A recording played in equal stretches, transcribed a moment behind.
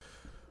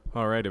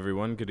All right,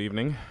 everyone, good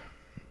evening.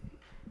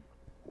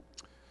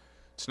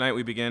 Tonight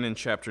we begin in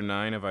chapter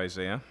 9 of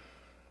Isaiah.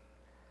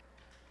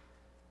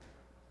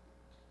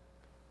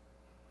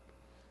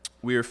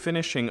 We are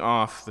finishing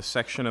off the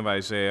section of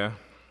Isaiah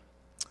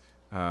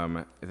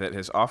that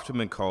has often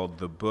been called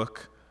the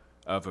Book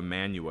of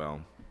Emmanuel.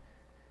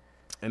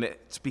 And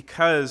it's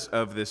because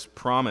of this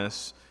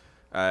promise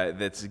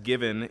that's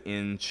given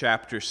in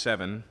chapter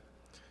 7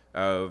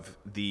 of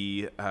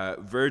the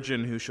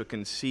virgin who shall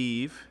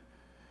conceive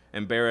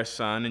and bear a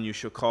son, and you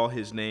shall call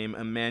his name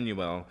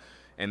Emmanuel.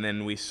 And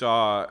then we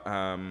saw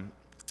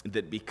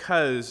that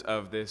because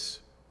of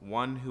this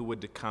one who would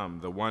to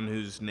come, the one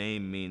whose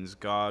name means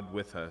God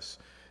with us,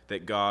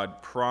 that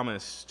God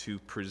promised to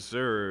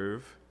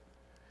preserve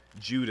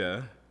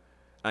Judah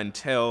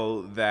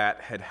until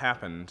that had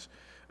happened.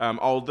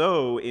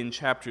 Although in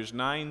chapters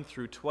 9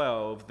 through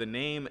 12, the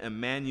name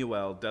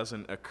Emmanuel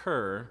doesn't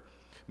occur,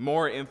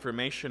 more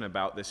information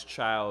about this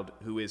child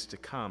who is to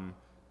come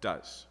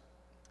does.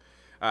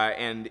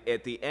 And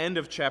at the end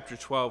of chapter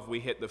 12,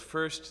 we hit the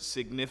first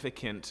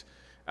significant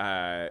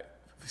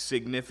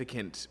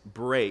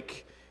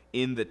break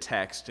in the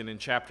text. And in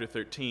chapter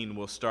 13,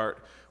 we'll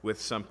start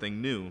with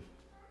something new.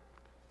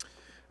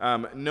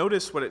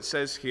 Notice what it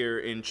says here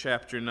in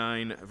chapter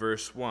 9,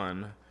 verse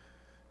 1.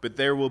 But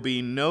there will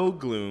be no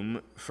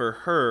gloom for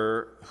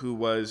her who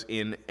was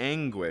in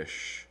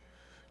anguish.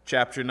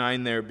 Chapter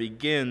 9 there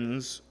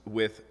begins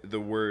with the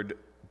word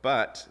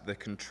but, the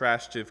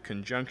contrastive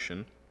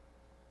conjunction,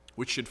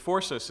 which should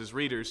force us as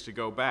readers to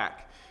go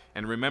back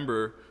and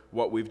remember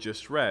what we've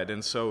just read.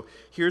 And so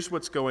here's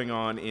what's going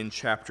on in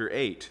chapter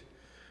 8.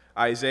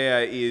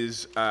 Isaiah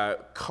is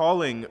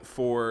calling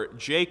for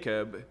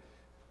Jacob,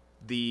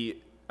 the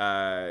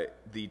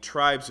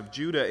tribes of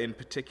Judah in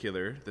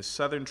particular, the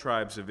southern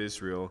tribes of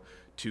Israel,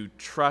 to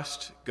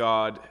trust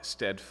God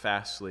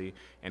steadfastly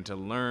and to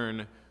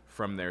learn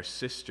from their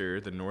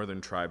sister, the northern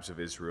tribes of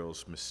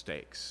Israel's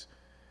mistakes.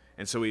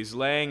 And so he's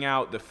laying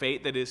out the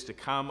fate that is to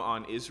come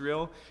on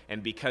Israel,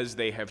 and because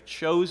they have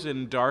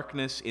chosen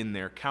darkness in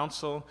their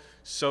counsel,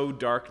 so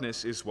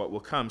darkness is what will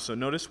come. So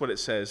notice what it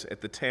says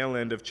at the tail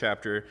end of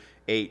chapter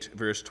 8,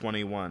 verse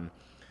 21.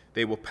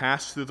 They will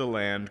pass through the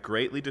land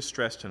greatly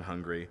distressed and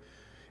hungry,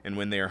 and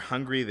when they are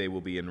hungry they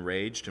will be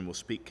enraged and will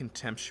speak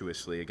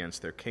contemptuously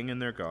against their king and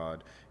their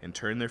God, and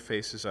turn their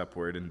faces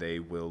upward, and they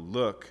will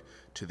look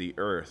to the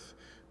earth.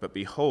 But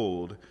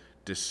behold,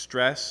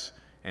 distress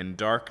and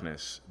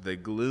darkness, the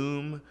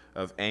gloom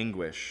of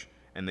anguish,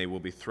 and they will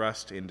be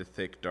thrust into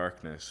thick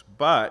darkness.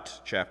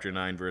 But, chapter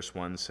 9, verse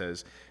 1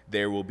 says,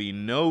 there will be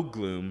no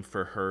gloom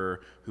for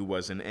her who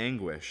was in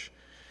anguish.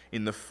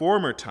 In the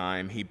former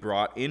time he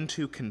brought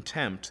into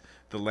contempt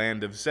the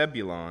land of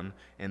Zebulun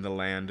and the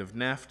land of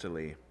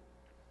Naphtali.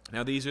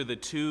 Now these are the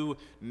two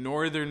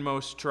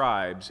northernmost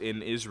tribes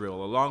in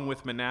Israel. Along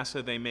with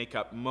Manasseh, they make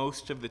up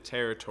most of the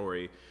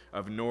territory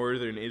of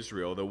northern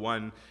Israel, the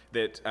one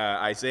that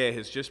Isaiah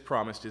has just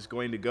promised is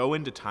going to go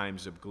into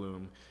times of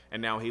gloom.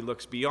 And now he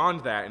looks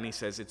beyond that and he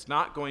says it's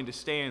not going to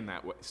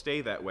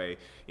stay that way.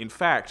 In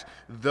fact,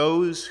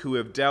 those who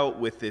have dealt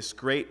with this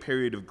great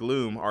period of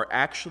gloom are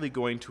actually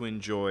going to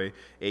enjoy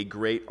a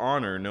great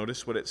honor.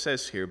 Notice what it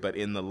says here, but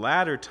in the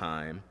latter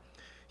time,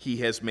 he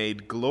has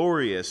made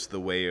glorious the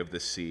way of the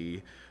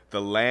sea,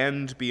 the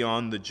land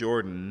beyond the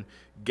Jordan,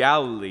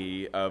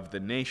 Galilee of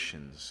the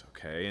nations.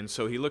 Okay, and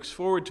so he looks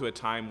forward to a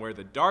time where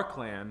the dark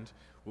land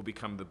will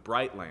become the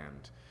bright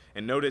land.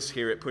 And notice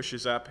here it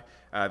pushes up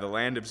the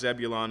land of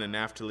Zebulun and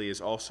Naphtali is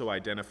also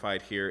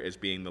identified here as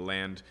being the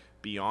land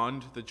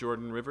beyond the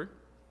Jordan River.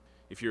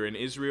 If you're in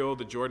Israel,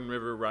 the Jordan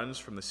River runs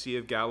from the Sea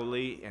of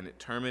Galilee and it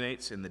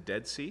terminates in the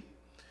Dead Sea.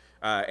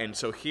 And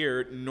so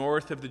here,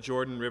 north of the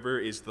Jordan River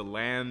is the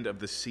land of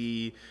the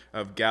Sea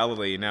of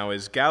Galilee. Now,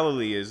 as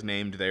Galilee is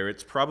named there,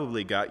 it's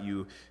probably got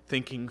you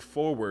thinking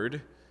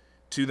forward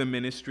to the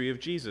ministry of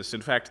Jesus.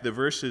 In fact, the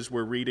verses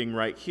we're reading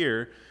right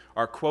here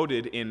are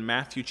quoted in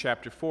Matthew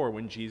chapter 4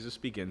 when Jesus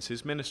begins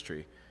his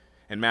ministry.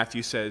 And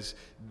Matthew says,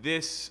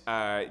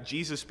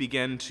 Jesus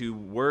began to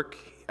work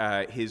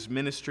his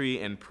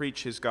ministry and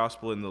preach his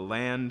gospel in the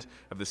land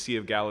of the Sea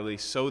of Galilee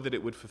so that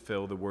it would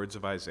fulfill the words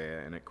of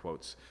Isaiah, and it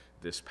quotes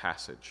this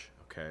passage,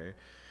 okay?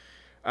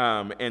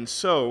 And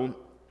so,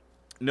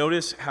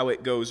 notice how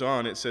it goes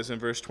on. It says in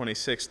verse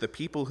 26, the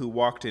people who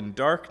walked in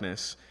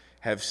darkness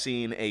have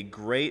seen a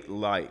great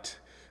light.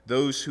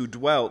 Those who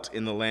dwelt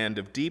in the land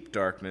of deep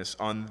darkness,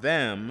 on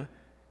them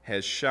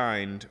has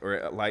shined, or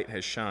a light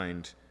has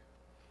shined.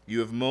 You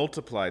have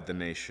multiplied the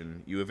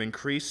nation. You have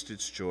increased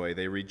its joy.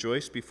 They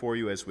rejoice before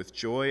you as with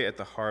joy at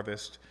the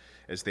harvest,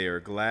 as they are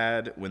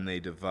glad when they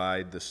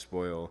divide the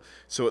spoil.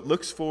 So it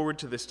looks forward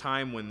to this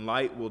time when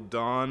light will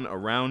dawn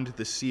around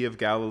the Sea of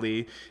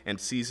Galilee and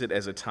sees it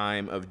as a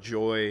time of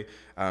joy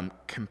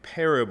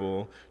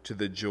comparable to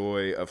the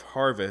joy of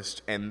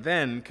harvest, and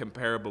then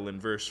comparable in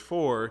verse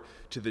 4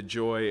 to the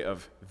joy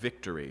of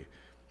victory.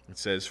 It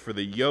says, for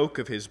the yoke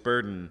of his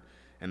burden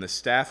and the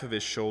staff of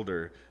his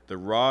shoulder, the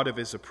rod of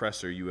his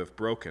oppressor you have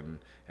broken,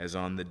 as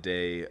on the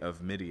day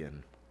of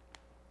Midian.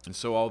 And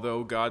so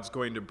although God's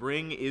going to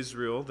bring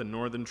Israel, the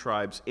northern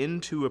tribes,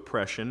 into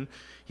oppression,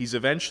 he's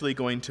eventually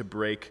going to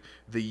break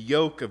the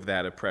yoke of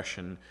that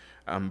oppression,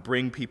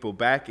 bring people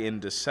back in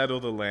to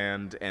settle the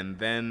land, and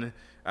then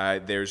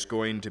there's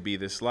going to be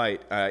this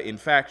light. In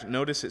fact,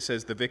 notice it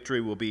says the victory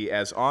will be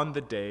as on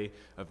the day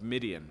of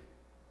Midian.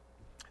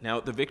 Now,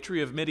 the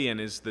victory of Midian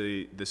is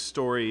the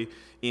story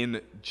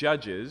in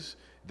Judges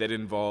that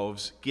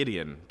involves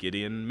Gideon.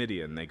 Gideon,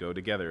 Midian, they go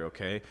together,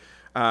 okay?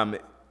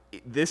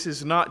 This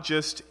is not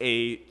just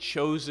a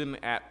chosen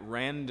at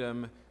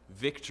random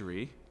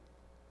victory,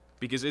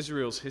 because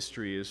Israel's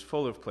history is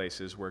full of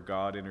places where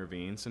God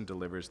intervenes and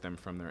delivers them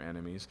from their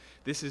enemies.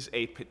 This is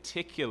a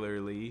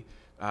particularly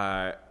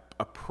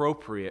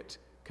appropriate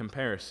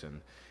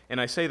comparison. And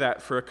I say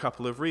that for a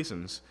couple of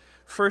reasons.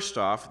 First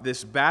off,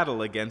 this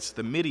battle against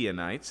the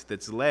Midianites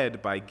that's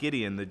led by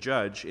Gideon the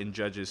judge in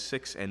Judges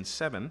 6 and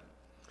 7,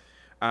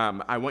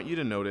 I want you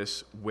to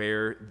notice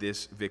where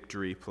this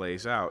victory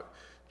plays out.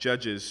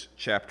 Judges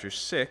chapter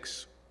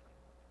 6,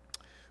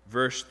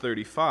 verse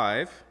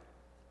 35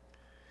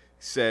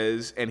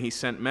 says, "And he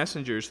sent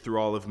messengers through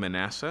all of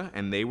Manasseh,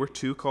 and they were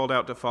too called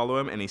out to follow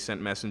him. And he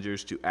sent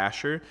messengers to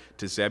Asher,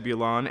 to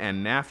Zebulun,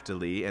 and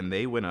Naphtali, and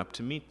they went up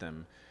to meet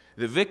them."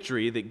 The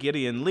victory that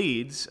Gideon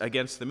leads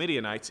against the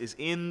Midianites is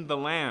in the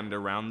land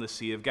around the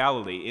Sea of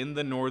Galilee, in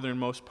the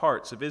northernmost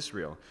parts of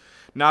Israel.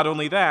 Not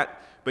only that,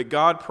 but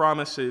God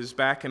promises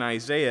back in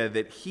Isaiah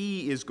that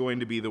he is going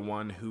to be the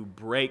one who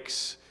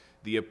breaks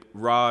the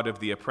rod of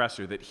the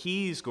oppressor, that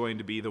he's going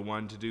to be the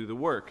one to do the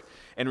work.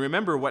 And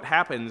remember what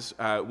happens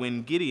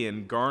when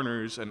Gideon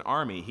garners an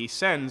army. He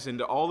sends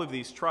into all of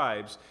these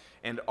tribes,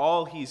 and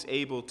all he's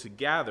able to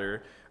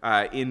gather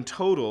in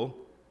total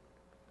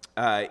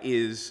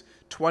is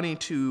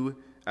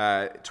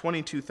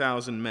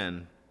 22,000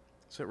 men.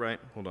 Is that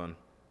right? Hold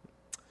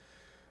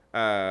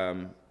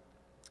on.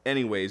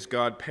 Anyways,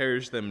 God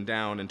pares them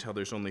down until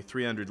there's only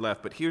 300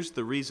 left. But here's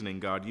the reasoning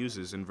God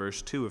uses in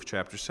verse 2 of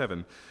chapter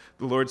 7.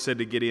 The Lord said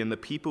to Gideon, "The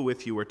people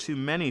with you are too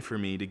many for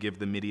me to give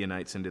the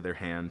Midianites into their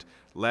hand,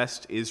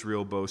 lest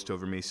Israel boast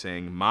over me,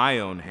 saying, 'My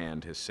own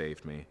hand has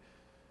saved me.'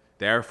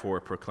 Therefore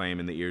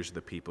proclaim in the ears of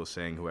the people,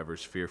 saying, 'Whoever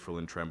is fearful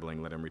and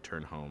trembling, let him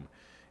return home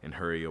and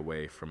hurry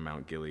away from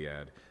Mount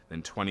Gilead.'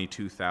 Then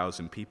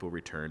 22,000 people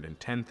returned, and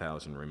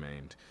 10,000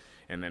 remained.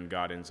 And then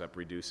God ends up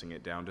reducing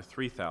it down to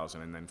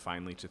 3,000, and then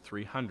finally to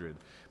 300.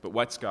 But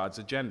what's God's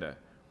agenda?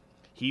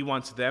 He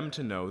wants them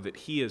to know that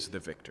he is the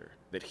victor,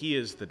 that he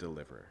is the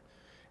deliverer.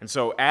 And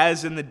so,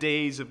 as in the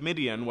days of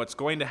Midian, what's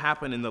going to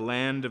happen in the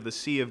land of the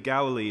Sea of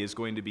Galilee is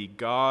going to be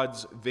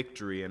God's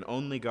victory, and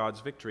only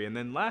God's victory. And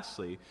then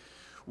lastly,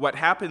 what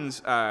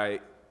happens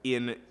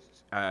in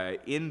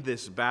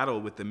this battle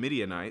with the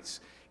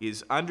Midianites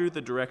is, under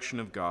the direction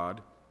of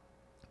God,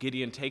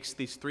 Gideon takes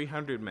these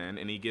 300 men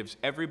and he gives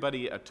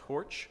everybody a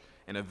torch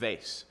and a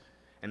vase.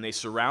 And they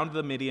surround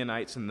the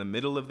Midianites in the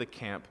middle of the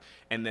camp,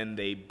 and then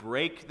they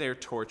break their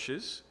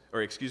torches,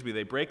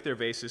 they break their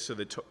vases so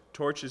the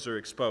torches are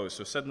exposed.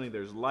 So suddenly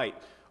there's light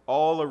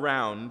all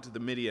around the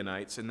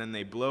Midianites, and then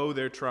they blow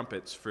their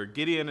trumpets for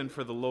Gideon and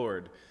for the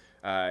Lord,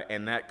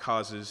 and that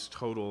causes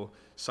total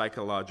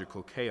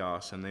psychological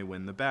chaos, and they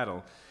win the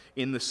battle.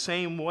 In the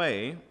same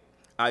way,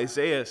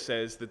 Isaiah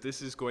says that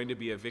this is going to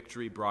be a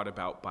victory brought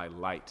about by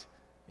light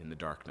in the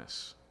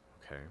darkness.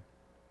 Okay.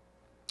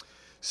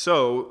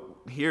 So,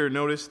 here,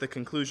 notice the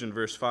conclusion,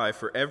 verse 5.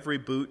 "For every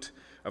boot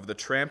of the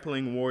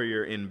trampling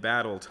warrior in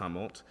battle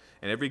tumult,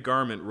 and every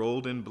garment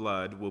rolled in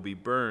blood will be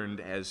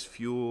burned as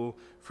fuel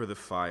for the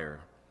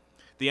fire."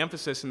 The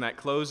emphasis in that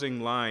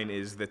closing line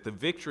is that the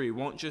victory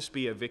won't just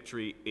be a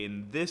victory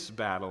in this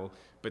battle,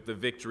 but the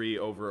victory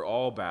over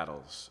all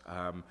battles.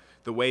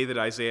 The way that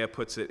Isaiah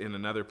puts it in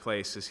another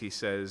place is he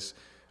says,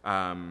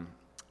 "On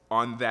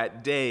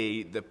that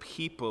day the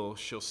people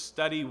shall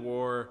study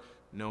war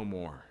no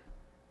more."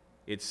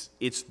 It's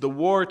the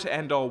war to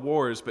end all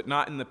wars, but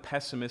not in the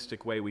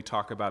pessimistic way we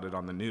talk about it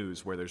on the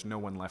news, where there's no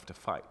one left to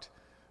fight.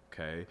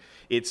 Okay?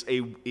 It's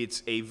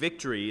a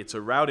victory, it's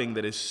a routing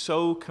that is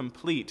so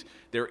complete,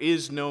 there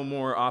is no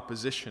more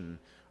opposition,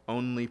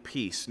 only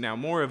peace. Now,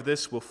 more of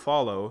this will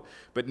follow,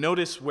 but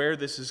notice where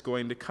this is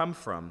going to come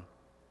from.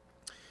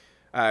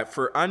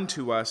 "For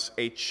unto us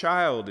a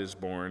child is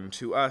born,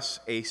 to us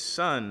a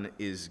son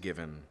is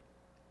given."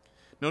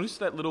 Notice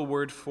that little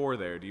word "for"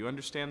 there. Do you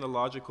understand the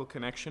logical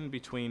connection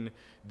between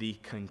the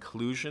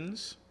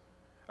conclusions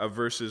of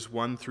verses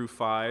 1 through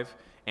 5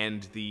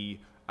 and the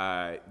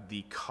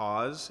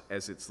cause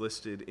as it's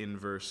listed in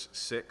verse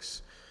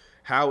 6?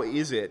 How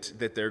is it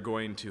that they're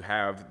going to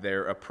have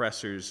their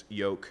oppressor's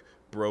yoke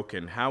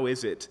broken? How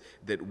is it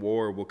that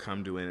war will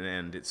come to an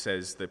end? It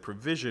says the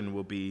provision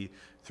will be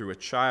through a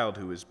child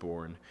who is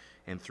born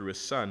and through a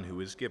son who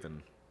is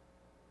given.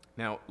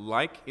 Now,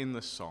 like in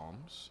the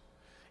Psalms,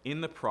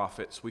 in the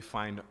prophets, we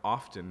find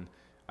often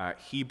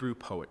Hebrew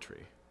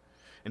poetry.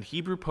 And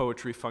Hebrew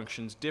poetry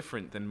functions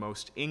different than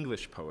most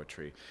English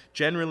poetry.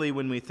 Generally,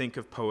 when we think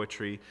of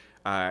poetry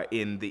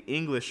in the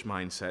English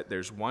mindset,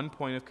 there's one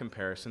point of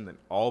comparison that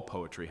all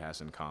poetry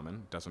has in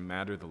common, doesn't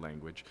matter the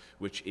language,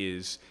 which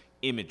is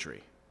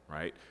imagery,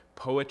 right?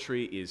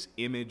 Poetry is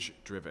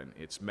image-driven.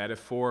 It's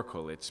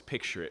metaphorical. It's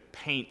picture. It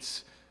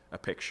paints a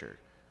picture.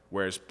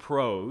 Whereas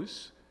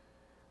prose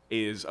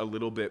is a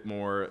little bit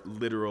more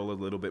literal, a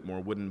little bit more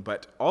wooden.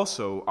 But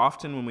also,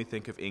 often when we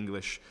think of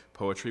English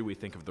poetry, we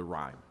think of the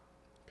rhyme.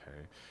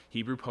 Okay?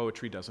 Hebrew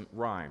poetry doesn't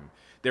rhyme.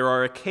 There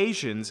are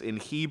occasions in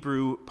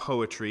Hebrew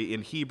poetry,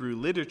 in Hebrew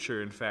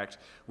literature, in fact,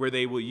 where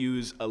they will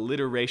use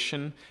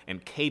alliteration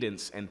and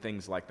cadence and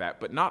things like that,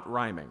 but not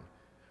rhyming.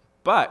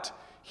 But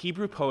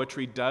Hebrew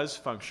poetry does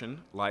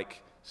function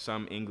like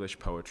some English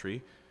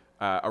poetry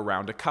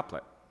around a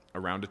couplet,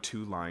 around a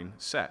two-line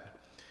set.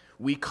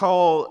 We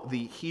call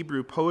the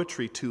Hebrew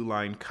poetry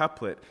two-line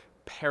couplet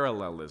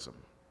parallelism.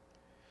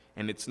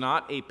 And it's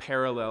not a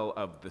parallel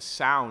of the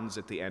sounds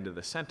at the end of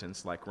the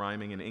sentence, like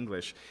rhyming in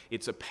English.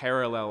 It's a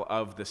parallel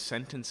of the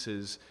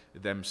sentences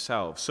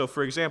themselves. So,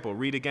 for example,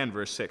 read again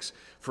verse 6.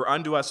 For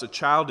unto us a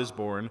child is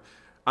born,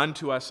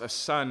 unto us a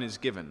son is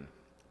given.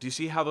 Do you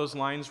see how those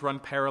lines run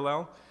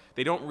parallel?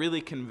 They don't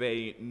really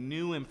convey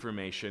new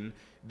information.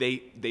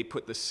 They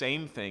put the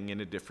same thing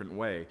in a different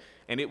way.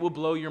 And it will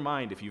blow your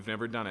mind, if you've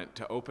never done it,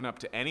 to open up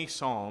to any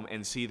psalm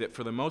and see that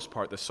for the most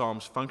part the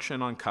psalms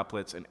function on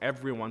couplets, and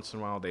every once in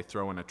a while they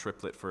throw in a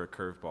triplet for a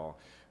curveball.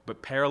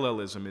 But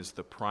parallelism is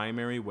the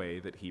primary way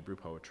that Hebrew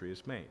poetry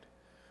is made.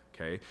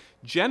 Okay?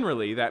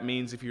 Generally, that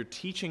means if you're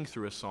teaching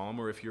through a psalm,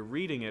 or if you're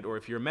reading it, or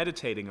if you're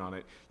meditating on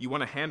it, you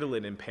want to handle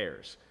it in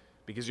pairs,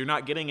 because you're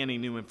not getting any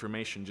new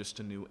information, just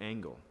a new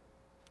angle.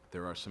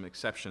 There are some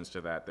exceptions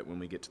to that when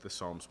we get to the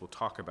Psalms we'll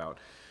talk about.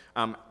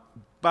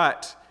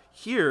 But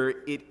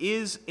here it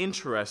is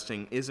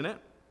interesting, isn't it,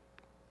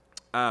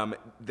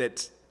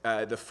 that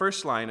the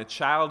first line, a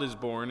child is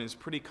born, is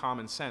pretty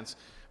common sense,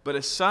 but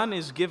a son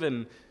is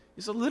given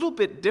is a little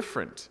bit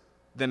different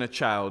than a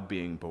child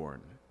being born.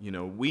 You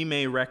know, we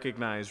may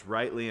recognize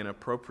rightly and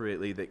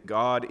appropriately that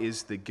God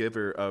is the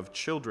giver of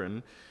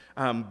children,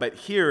 but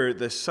here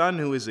the son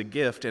who is a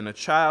gift and a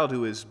child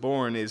who is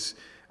born is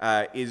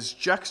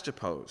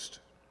juxtaposed.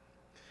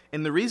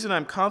 And the reason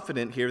I'm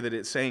confident here that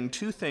it's saying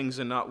two things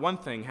and not one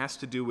thing has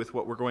to do with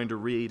what we're going to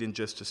read in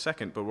just a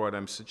second, but what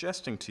I'm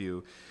suggesting to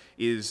you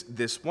is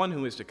this one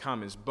who is to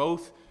come is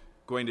both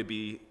going to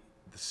be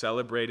the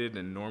celebrated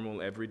and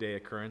normal everyday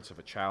occurrence of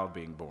a child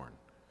being born.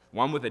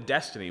 One with a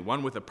destiny,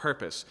 one with a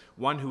purpose,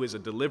 one who is a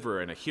deliverer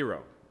and a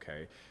hero,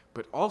 okay?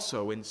 But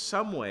also, in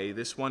some way,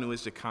 this one who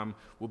is to come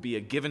will be a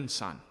given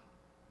son.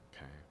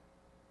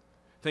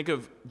 Think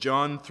of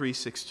John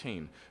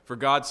 3:16. For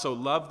God so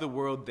loved the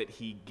world that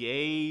he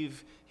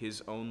gave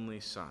his only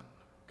son.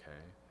 Okay?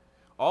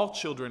 All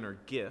children are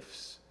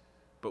gifts,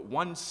 but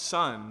one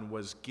son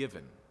was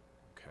given.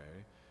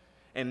 Okay?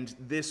 And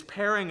this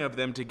pairing of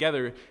them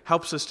together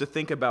helps us to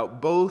think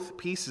about both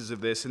pieces of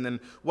this. And then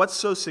what's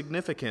so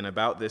significant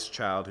about this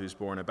child who's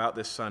born, about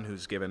this son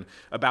who's given,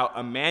 about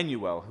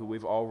Emmanuel, who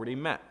we've already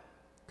met.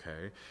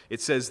 Okay? It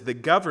says, the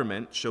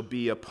government shall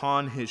be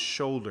upon his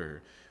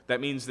shoulder. That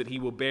means that he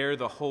will bear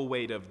the whole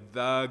weight of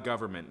the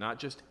government, not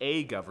just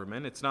a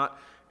government. It's not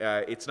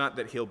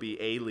that he'll be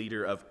a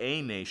leader of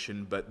a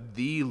nation, but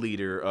the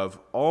leader of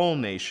all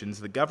nations.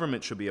 The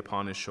government shall be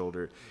upon his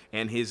shoulder,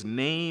 and his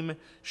name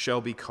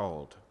shall be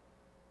called.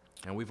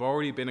 And we've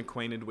already been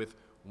acquainted with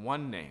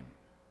one name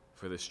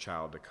for this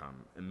child to come,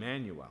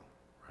 Emmanuel.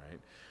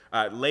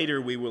 Right?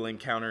 Later we will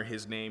encounter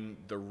his name,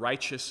 the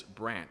righteous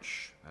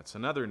branch. That's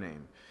another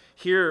name.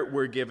 Here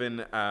we're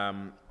given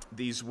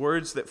these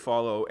words that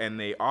follow, and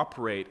they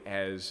operate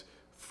as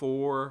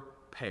four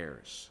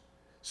pairs.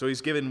 So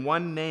he's given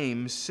one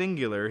name,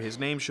 singular, his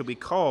name shall be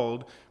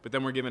called, but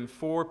then we're given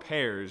four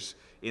pairs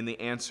in the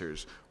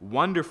answers.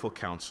 Wonderful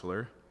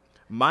Counselor,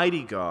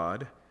 Mighty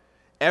God,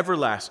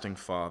 Everlasting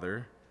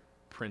Father,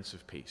 Prince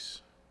of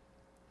Peace.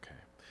 Okay.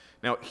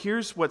 Now,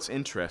 here's what's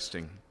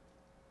interesting.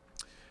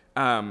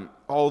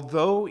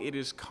 Although it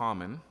is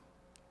common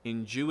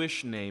in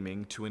Jewish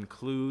naming to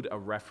include a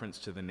reference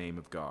to the name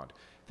of God,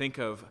 think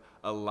of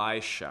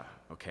Elisha,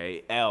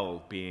 okay,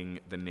 El being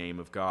the name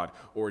of God,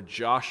 or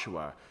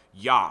Joshua,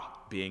 Yah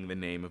being the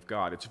name of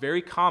God. It's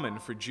very common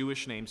for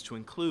Jewish names to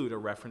include a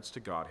reference to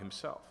God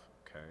himself,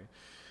 okay?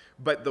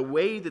 But the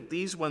way that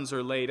these ones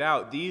are laid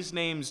out, these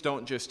names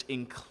don't just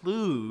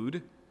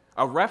include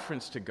a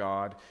reference to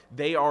God,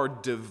 they are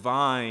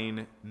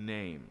divine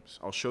names.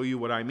 I'll show you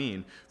what I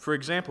mean. For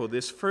example,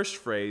 this first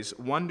phrase,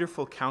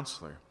 Wonderful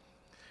Counselor.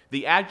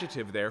 The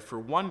adjective there for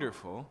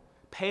wonderful,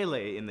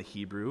 Pele in the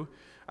Hebrew,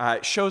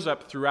 shows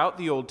up throughout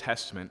the Old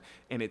Testament,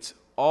 and it's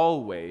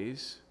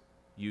always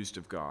used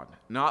of God.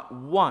 Not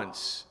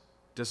once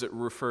does it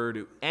refer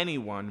to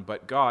anyone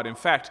but God. In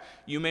fact,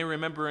 you may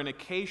remember an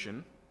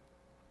occasion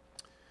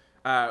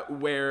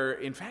where,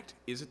 in fact,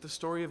 is it the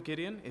story of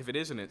Gideon? If it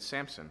isn't, it's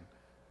Samson.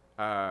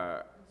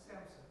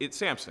 It's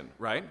Samson,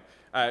 right?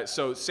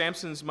 So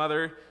Samson's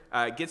mother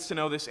gets to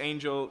know this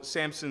angel.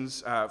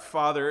 Samson's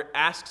father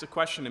asks a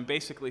question and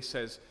basically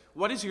says,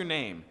 "What is your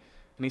name?"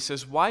 And he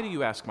says, "Why do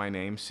you ask my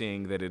name,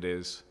 seeing that it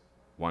is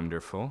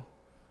wonderful?"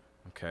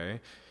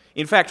 Okay.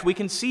 In fact, we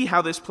can see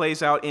how this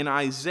plays out in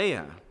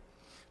Isaiah.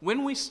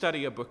 When we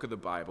study a book of the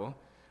Bible,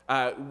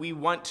 we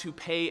want to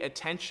pay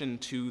attention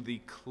to the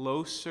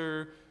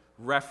closer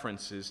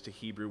references to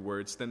Hebrew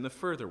words than the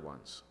further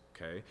ones,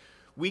 okay?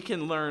 We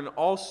can learn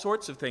all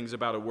sorts of things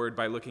about a word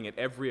by looking at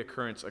every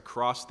occurrence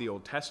across the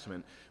Old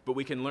Testament, but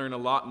we can learn a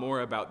lot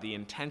more about the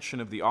intention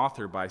of the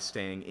author by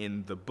staying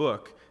in the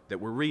book that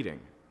we're reading,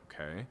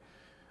 okay?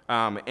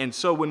 And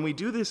so when we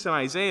do this in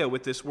Isaiah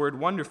with this word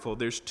wonderful,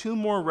 there's two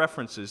more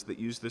references that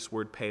use this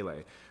word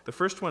Pele. The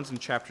first one's in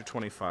chapter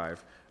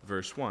 25,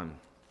 verse 1.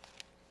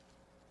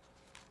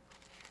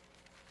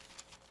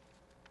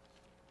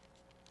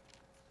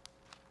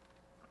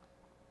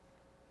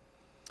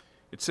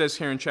 It says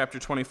here in chapter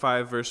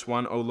 25, verse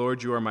 1, O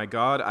Lord, you are my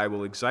God. I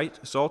will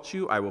exalt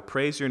you. I will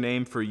praise your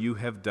name, for you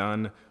have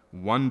done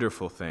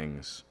wonderful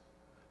things.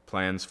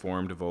 Plans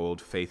formed of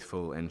old,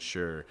 faithful and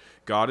sure.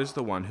 God is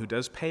the one who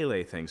does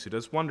Pele things, who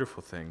does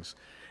wonderful things.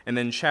 And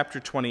then chapter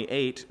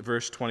 28,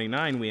 verse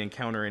 29, we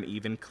encounter an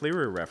even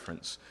clearer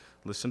reference.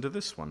 Listen to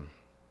this one.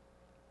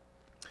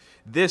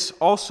 This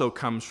also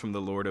comes from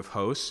the Lord of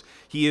hosts.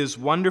 He is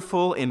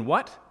wonderful in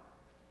what?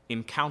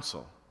 In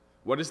counsel.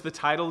 What is the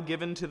title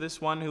given to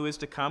this one who is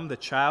to come, the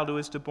child who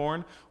is to be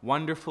born?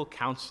 Wonderful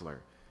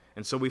Counselor.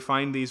 And so we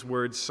find these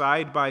words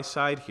side by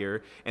side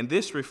here, and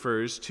this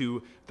refers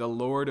to the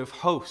Lord of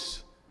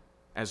hosts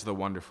as the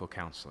Wonderful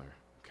Counselor.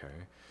 Okay.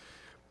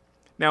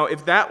 Now,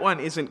 if that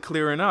one isn't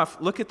clear enough,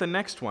 look at the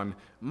next one.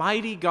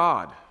 Mighty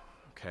God.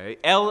 Okay.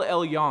 El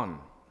Elyon.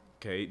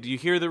 Okay. Do you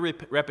hear the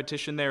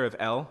repetition there of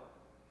El?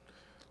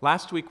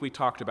 Last week we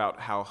talked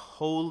about how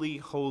holy,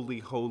 holy,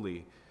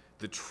 holy,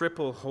 the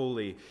triple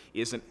holy,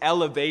 is an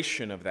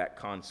elevation of that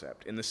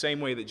concept. In the same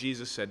way that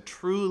Jesus said,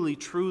 truly,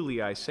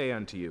 truly, I say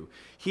unto you.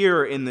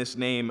 Here in this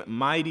name,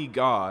 mighty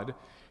God,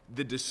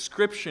 the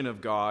description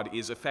of God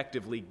is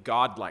effectively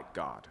God-like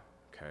God.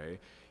 Okay?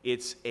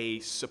 It's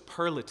a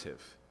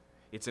superlative.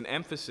 It's an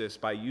emphasis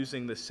by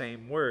using the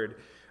same word.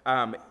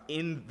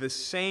 In the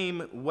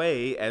same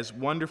way as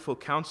Wonderful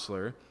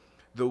Counselor,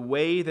 the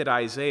way that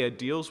Isaiah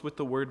deals with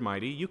the word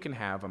mighty, you can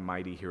have a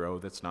mighty hero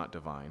that's not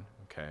divine.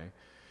 Okay?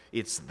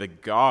 It's the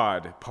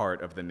God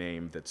part of the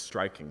name that's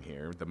striking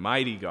here. The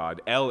mighty God,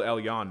 El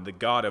Elyon, the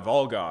God of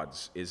all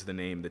gods, is the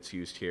name that's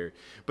used here.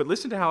 But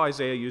listen to how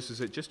Isaiah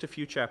uses it just a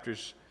few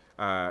chapters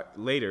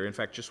later. In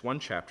fact, just one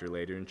chapter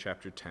later in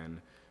chapter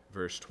 10,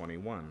 verse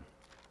 21.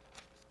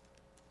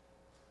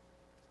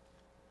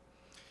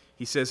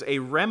 He says, a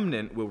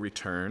remnant will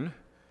return,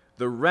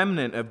 the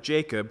remnant of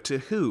Jacob, to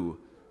who?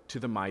 To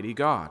the mighty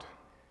God.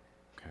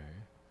 Okay.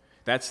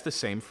 That's the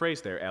same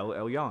phrase there, El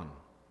Elyon.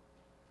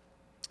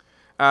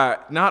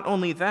 Not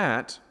only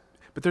that,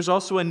 but there's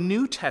also a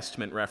New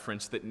Testament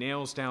reference that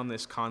nails down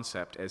this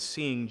concept as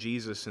seeing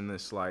Jesus in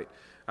this light.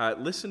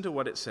 Listen to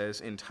what it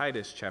says in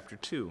Titus chapter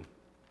 2.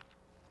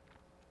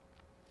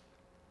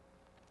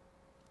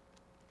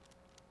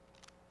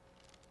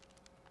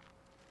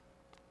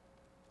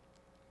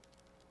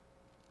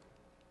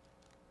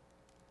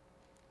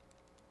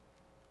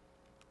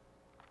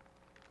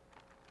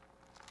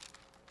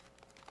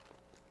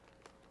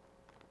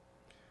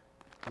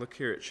 Look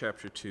here at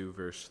chapter 2,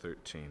 verse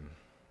 13.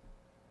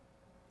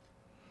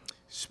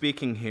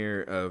 Speaking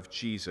here of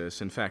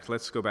Jesus, in fact,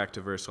 let's go back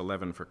to verse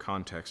 11 for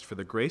context. For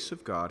the grace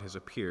of God has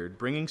appeared,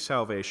 bringing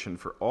salvation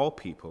for all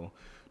people,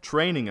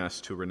 training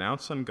us to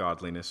renounce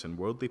ungodliness and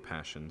worldly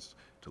passions,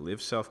 to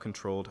live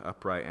self-controlled,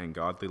 upright, and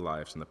godly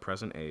lives in the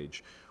present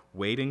age,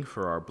 waiting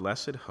for our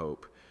blessed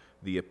hope,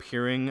 the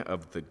appearing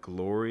of the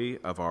glory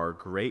of our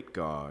great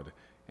God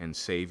and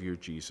Savior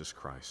Jesus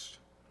Christ,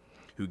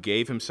 who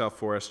gave himself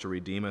for us to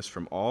redeem us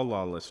from all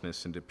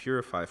lawlessness and to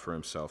purify for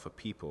himself a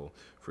people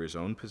for his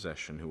own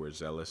possession who are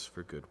zealous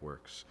for good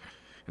works.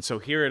 And so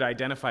here it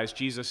identifies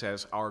Jesus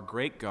as our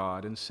great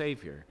God and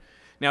Savior.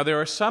 Now,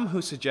 there are some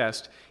who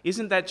suggest,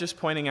 isn't that just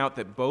pointing out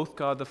that both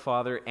God the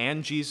Father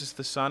and Jesus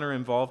the Son are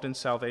involved in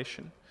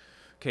salvation?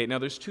 Okay, now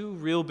there's two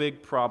real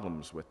big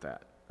problems with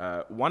that.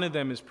 One of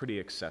them is pretty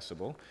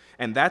accessible,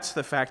 and that's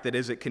the fact that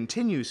as it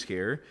continues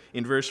here,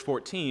 in verse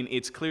 14,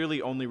 it's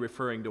clearly only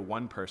referring to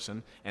one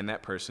person, and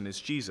that person is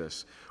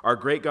Jesus, our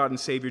great God and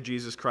Savior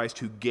Jesus Christ,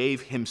 who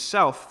gave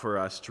himself for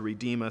us to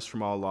redeem us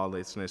from all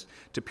lawlessness,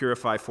 to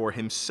purify for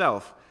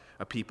himself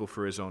a people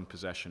for his own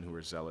possession who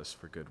are zealous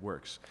for good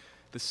works.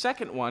 The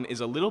second one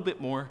is a little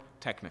bit more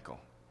technical.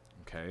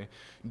 Okay.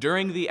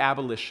 During the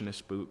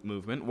abolitionist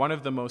movement, one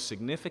of the most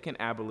significant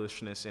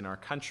abolitionists in our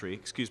country,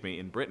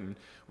 in Britain,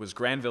 was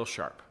Granville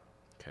Sharp.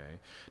 Okay.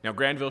 Now,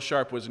 Granville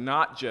Sharp was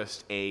not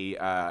just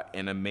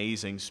an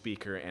amazing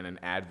speaker and an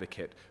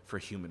advocate for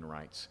human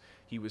rights.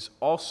 He was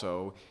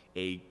also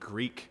a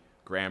Greek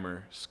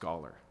grammar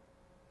scholar.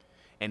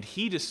 And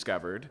he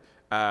discovered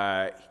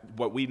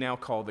what we now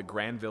call the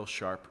Granville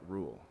Sharp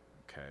rule,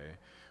 okay,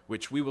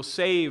 which we will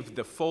save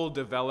the full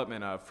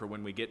development of for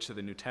when we get to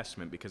the New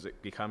Testament because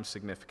it becomes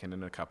significant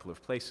in a couple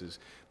of places.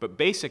 But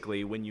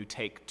basically, when you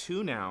take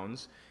two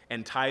nouns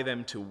and tie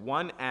them to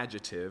one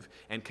adjective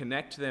and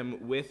connect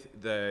them with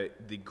the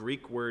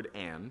Greek word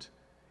and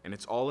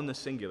it's all in the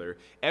singular,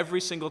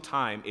 every single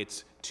time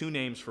it's two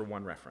names for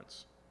one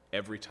reference.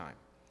 Every time.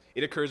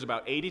 It occurs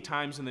about 80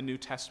 times in the New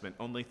Testament.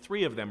 Only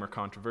 3 of them are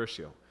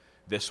controversial.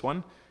 This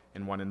one,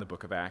 and one in the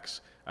book of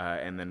Acts,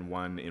 and then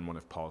one in one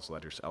of Paul's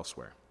letters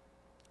elsewhere.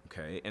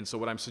 Okay, and so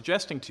what I'm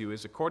suggesting to you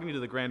is, according to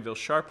the Granville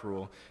Sharp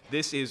rule,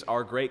 this is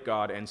our great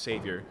God and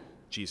Savior,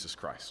 Jesus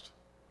Christ.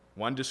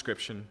 1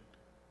 description,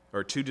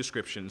 or 2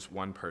 descriptions,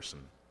 1 person.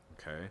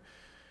 Okay?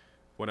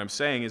 What I'm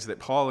saying is that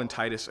Paul in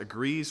Titus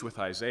agrees with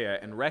Isaiah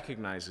and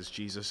recognizes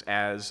Jesus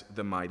as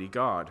the mighty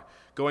God.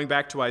 Going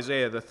back to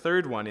Isaiah, the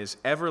 3rd one is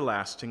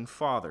everlasting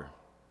Father.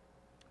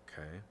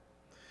 Okay?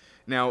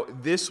 Now,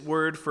 this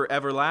word for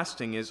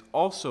everlasting is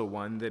also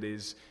one that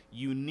is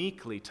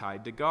uniquely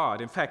tied to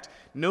God. In fact,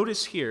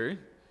 notice here,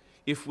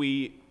 if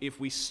we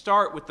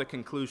start with the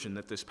conclusion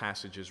that this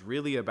passage is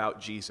really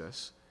about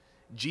Jesus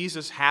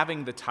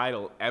having the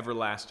title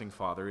Everlasting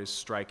Father is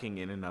striking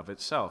in and of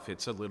itself.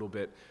 It's a little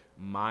bit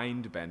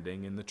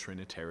mind-bending in the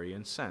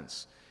Trinitarian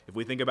sense. If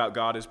we think about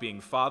God as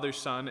being Father,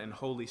 Son, and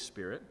Holy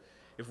Spirit,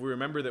 if we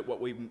remember that what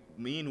we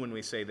mean when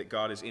we say that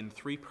God is in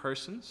 3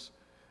 persons,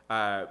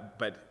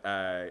 but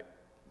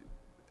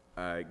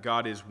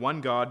God is one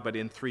God, but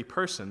in 3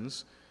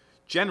 persons,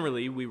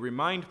 generally we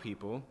remind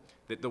people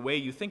that the way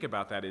you think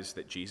about that is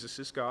that Jesus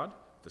is God,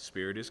 the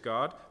Spirit is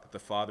God, that the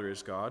Father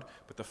is God,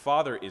 but the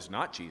Father is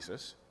not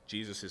Jesus,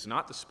 Jesus is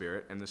not the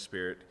Spirit, and the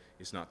Spirit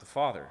is not the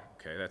Father.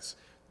 Okay, that's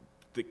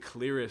the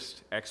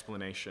clearest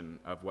explanation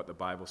of what the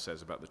Bible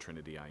says about the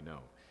Trinity I know.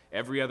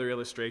 Every other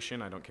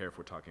illustration, I don't care if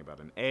we're talking about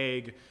an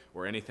egg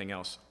or anything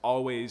else,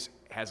 always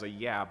has a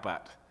yeah,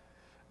 but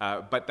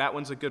that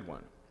one's a good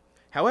one.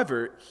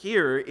 However,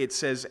 here it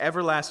says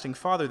everlasting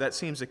Father. That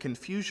seems a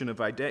confusion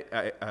of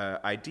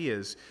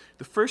ideas.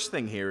 The first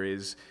thing here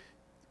is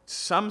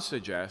some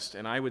suggest,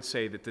 and I would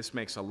say that this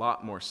makes a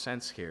lot more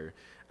sense here,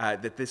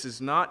 that this is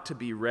not to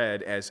be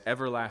read as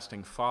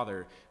everlasting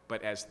Father,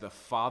 but as the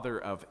Father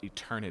of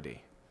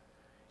eternity.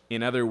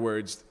 In other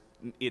words,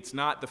 it's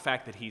not the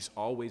fact that he's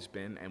always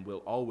been and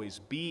will always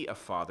be a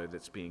Father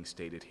that's being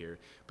stated here,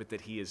 but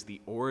that he is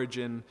the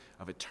origin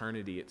of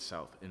eternity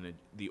itself, and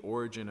the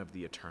origin of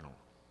the eternal.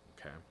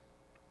 Okay.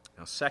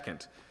 Now,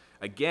 second,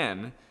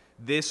 again,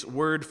 this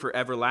word for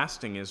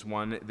everlasting is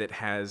one that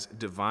has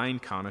divine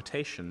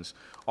connotations.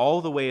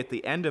 All the way at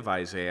the end of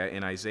Isaiah,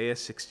 in Isaiah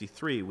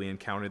 63, we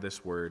encounter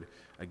this word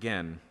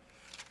again.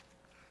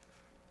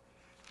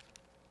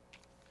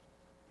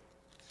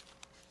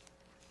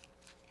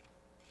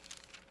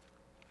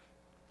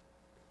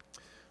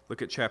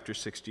 Look at chapter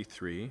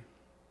 63.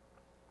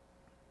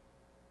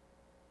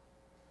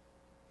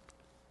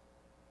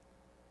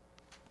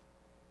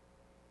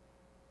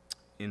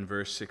 In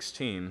verse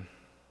 16,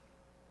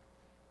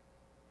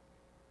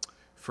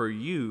 "For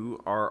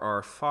you are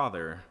our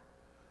Father,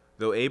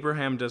 though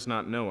Abraham does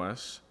not know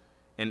us,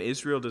 and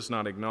Israel does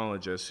not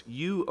acknowledge us.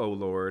 You, O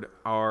Lord,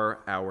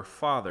 are our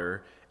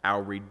Father,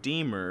 our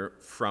Redeemer.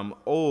 From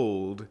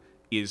old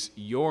is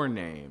your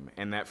name."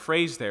 And that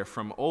phrase there,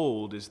 from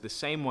old, is the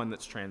same one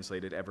that's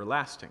translated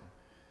everlasting.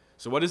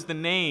 So what is the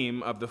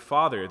name of the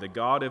Father, the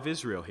God of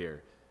Israel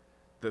here?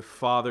 The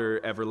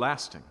Father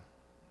everlasting.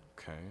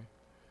 Okay.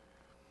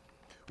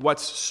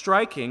 What's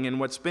striking, and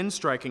what's been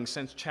striking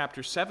since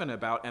chapter 7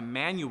 about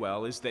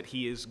Emmanuel, is that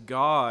he is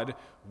God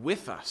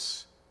with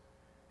us.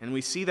 And we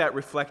see that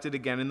reflected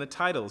again in the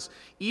titles.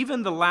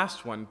 Even the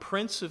last one,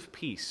 Prince of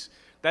Peace,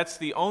 that's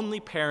the only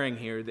pairing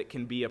here that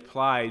can be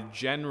applied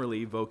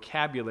generally,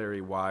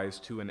 vocabulary-wise,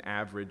 to an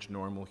average,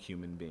 normal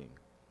human being.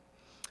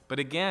 But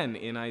again,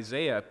 in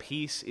Isaiah,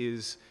 peace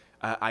is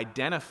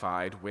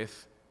identified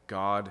with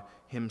God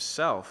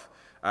himself.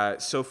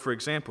 So, for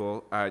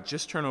example,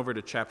 just turn over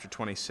to chapter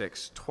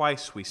 26.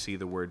 Twice we see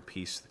the word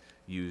peace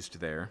used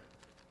there.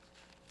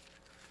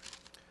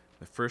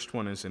 The first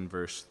one is in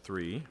verse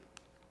 3.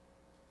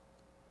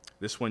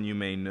 This one you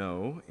may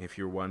know if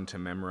you're one to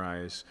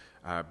memorize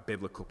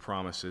biblical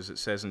promises. It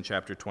says in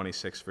chapter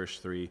 26, verse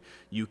 3,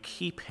 "You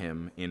keep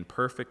him in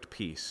perfect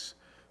peace,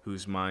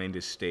 whose mind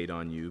is stayed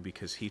on you,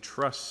 because he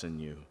trusts in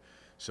you."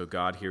 So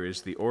God here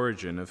is the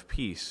origin of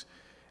peace.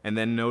 And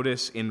then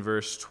notice in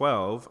verse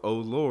 12, "O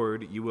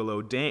Lord, you will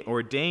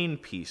ordain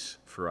peace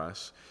for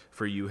us,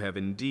 for you have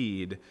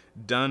indeed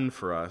done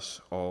for us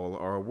all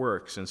our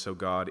works." And so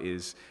God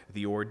is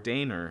the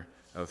ordainer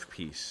of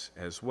peace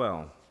as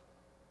well.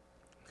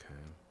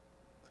 Okay.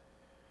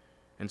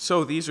 And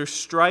so these are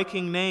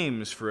striking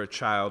names for a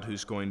child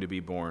who's going to be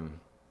born.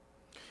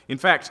 In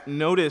fact,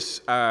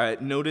 notice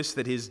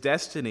that his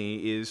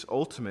destiny is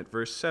ultimate.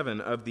 Verse 7,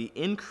 "Of the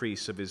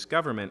increase of his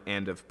government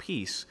and of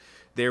peace,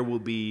 there will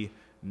be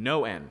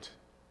no end."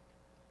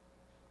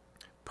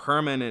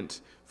 Permanent,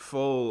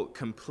 full,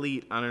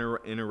 complete,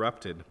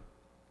 uninterrupted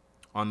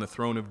on the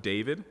throne of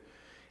David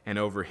and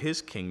over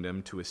his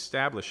kingdom, to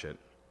establish it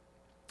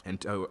and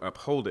to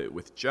uphold it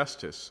with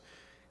justice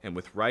and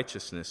with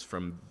righteousness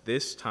from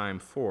this time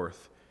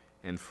forth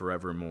and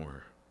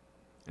forevermore.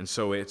 And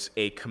so it's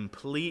a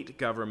complete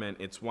government.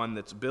 It's one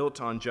that's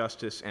built on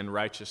justice and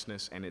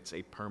righteousness, and it's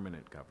a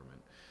permanent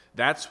government.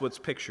 That's what's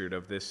pictured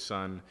of this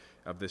son,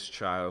 of this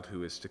child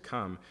who is to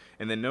come.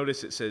 And then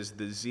notice it says,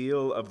 "The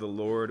zeal of the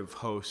Lord of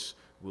hosts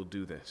will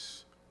do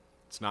this."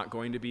 It's not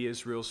going to be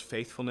Israel's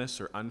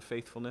faithfulness or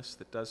unfaithfulness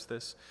that does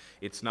this.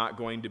 It's not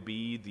going to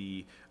be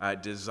the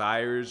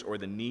desires or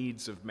the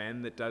needs of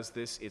men that does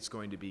this. It's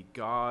going to be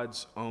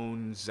God's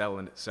own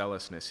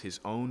zealousness,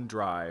 his own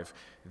drive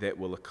that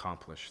will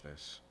accomplish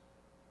this.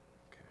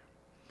 Okay.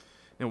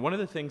 Now, one of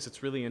the things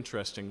that's really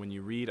interesting when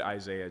you read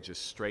Isaiah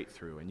just straight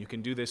through, and you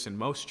can do this in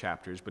most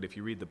chapters, but if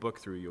you read the book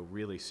through, you'll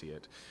really see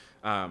it,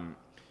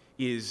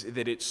 is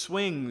that it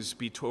swings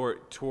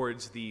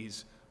towards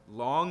these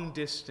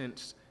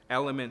long-distance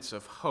elements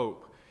of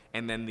hope,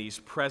 and then these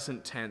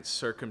present tense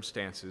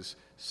circumstances,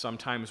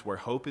 sometimes where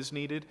hope is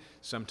needed,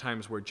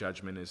 sometimes where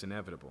judgment is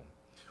inevitable.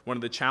 One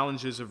of the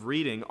challenges of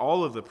reading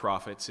all of the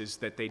prophets is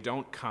that they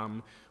don't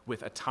come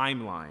with a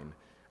timeline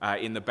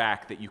in the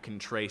back that you can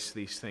trace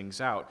these things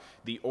out.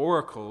 The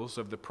oracles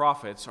of the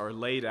prophets are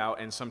laid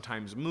out and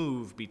sometimes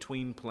move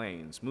between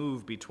planes,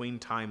 move between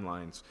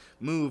timelines,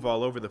 move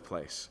all over the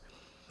place.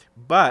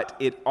 But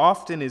it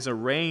often is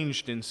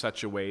arranged in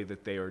such a way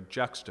that they are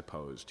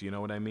juxtaposed. Do you know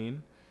what I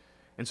mean?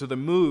 And so the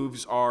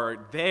moves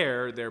are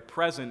there, they're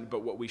present,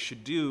 but what we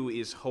should do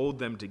is hold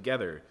them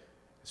together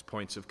as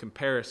points of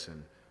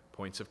comparison,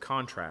 points of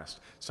contrast,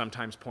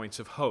 sometimes points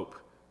of hope.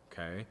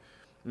 Okay?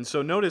 And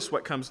so notice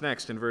what comes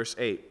next in verse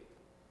 8.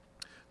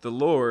 The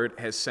Lord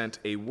has sent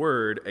a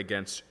word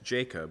against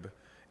Jacob,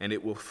 and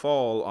it will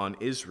fall on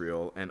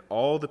Israel, and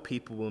all the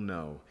people will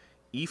know,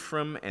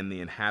 Ephraim and the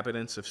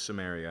inhabitants of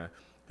Samaria,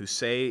 who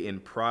say in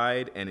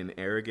pride and in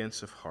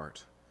arrogance of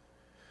heart.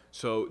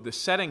 So the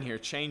setting here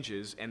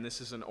changes, and this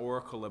is an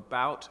oracle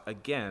about,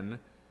 again,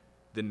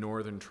 the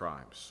northern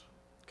tribes.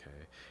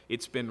 Okay.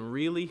 It's been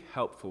really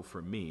helpful for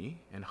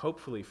me, and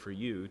hopefully for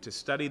you, to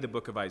study the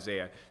book of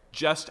Isaiah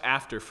just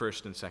after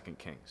 1st and 2nd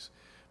Kings,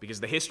 because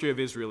the history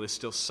of Israel is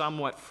still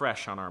somewhat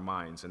fresh on our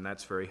minds, and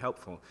that's very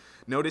helpful.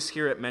 Notice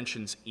here it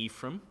mentions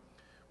Ephraim,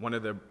 one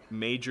of the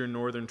major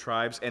northern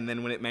tribes, and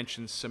then when it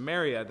mentions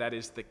Samaria, that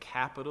is the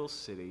capital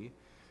city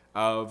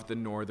of the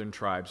northern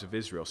tribes of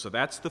Israel. So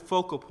that's the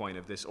focal point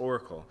of this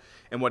oracle.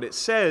 And what it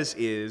says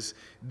is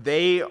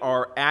they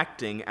are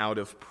acting out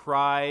of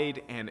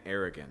pride and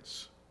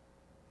arrogance.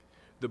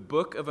 The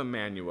book of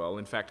Emmanuel,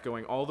 in fact,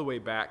 going all the way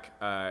back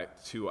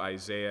to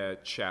Isaiah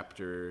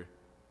chapter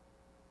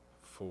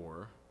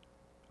 4,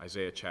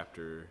 Isaiah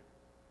chapter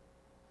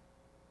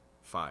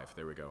 5,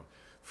 there we go.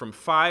 From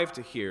 5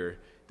 to here,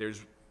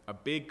 there's a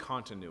big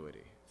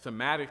continuity.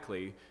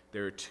 Thematically,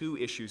 there are two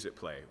issues at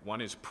play.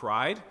 One is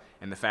pride,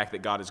 and the fact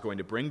that God is going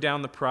to bring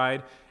down the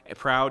proud,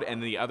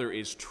 and the other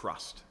is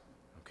trust.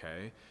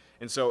 Okay?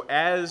 And so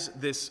as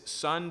this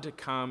son to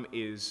come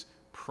is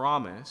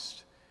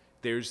promised,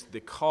 there's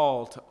the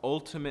call to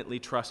ultimately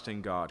trust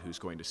in God, who's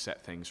going to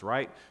set things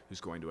right,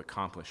 who's going to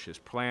accomplish his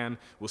plan.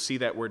 We'll see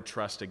that word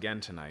trust again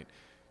tonight.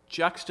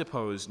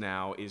 Juxtaposed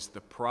now is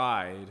the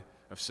pride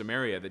of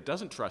Samaria that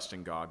doesn't trust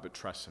in God, but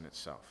trusts in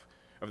itself.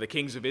 Of the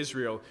kings of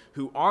Israel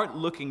who aren't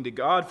looking to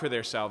God for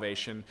their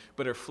salvation,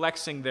 but are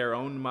flexing their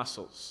own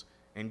muscles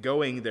and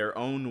going their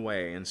own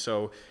way. And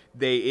so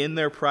they, in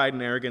their pride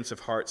and arrogance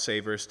of heart,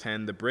 say, verse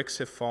 10, the bricks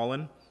have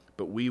fallen,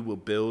 but we will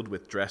build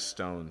with dressed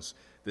stones.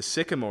 The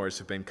sycamores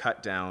have been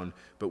cut down,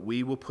 but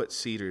we will put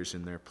cedars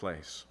in their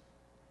place.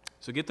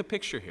 So get the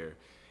picture here.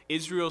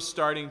 Israel's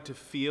starting to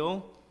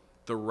feel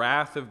the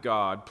wrath of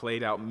God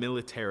played out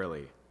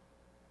militarily.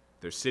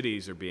 Their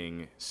cities are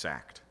being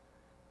sacked.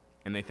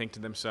 And they think to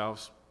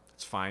themselves,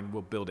 it's fine,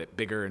 we'll build it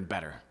bigger and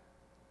better.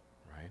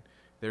 Right?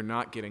 They're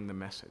not getting the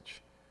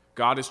message.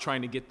 God is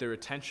trying to get their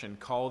attention,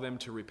 call them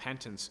to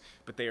repentance,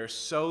 but they are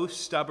so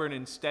stubborn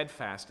and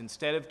steadfast.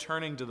 Instead of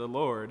turning to the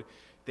Lord,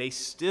 they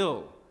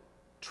still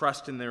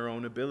trust in their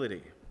own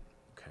ability.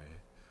 Okay.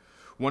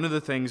 One of the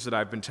things that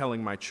I've been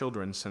telling my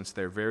children since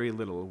they're very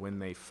little when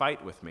they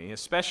fight with me,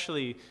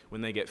 especially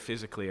when they get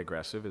physically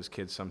aggressive, as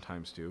kids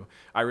sometimes do,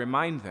 I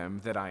remind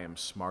them that I am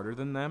smarter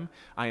than them,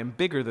 I am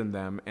bigger than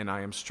them, and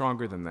I am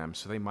stronger than them,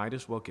 so they might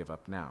as well give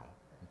up now.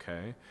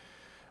 Okay?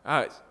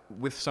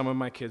 With some of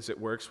my kids it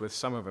works, with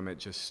some of them it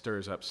just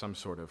stirs up some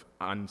sort of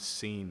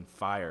unseen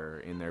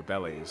fire in their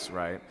bellies,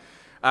 right?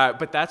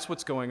 But that's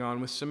what's going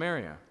on with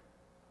Samaria.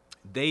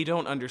 They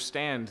don't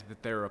understand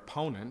that their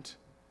opponent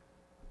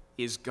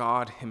is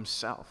God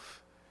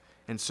himself.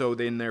 And so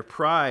in their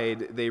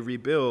pride, they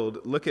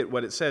rebuild. Look at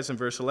what it says in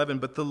verse 11.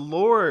 But the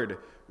Lord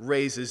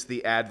raises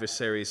the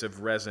adversaries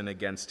of Rezin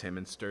against him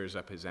and stirs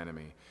up his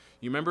enemy.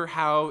 You remember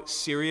how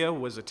Syria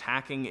was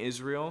attacking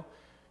Israel?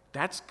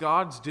 That's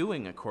God's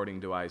doing,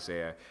 according to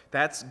Isaiah.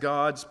 That's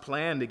God's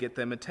plan to get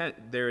them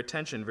their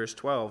attention. Verse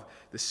 12,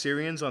 the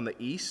Syrians on the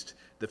east,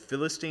 the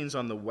Philistines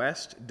on the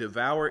west,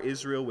 devour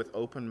Israel with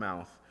open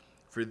mouth.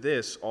 For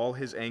this, all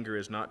his anger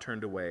is not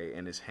turned away,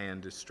 and his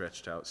hand is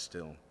stretched out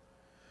still.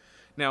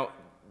 Now,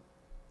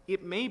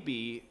 it may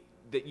be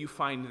that you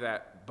find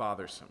that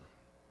bothersome,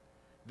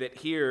 that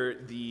here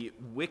the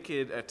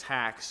wicked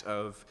attacks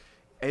of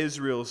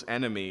Israel's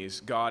enemies,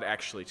 God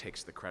actually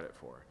takes the credit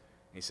for.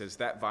 He says,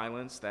 that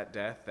violence, that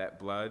death, that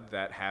blood,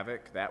 that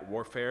havoc, that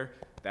warfare,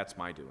 that's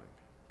my doing.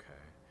 Okay.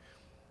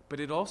 But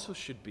it also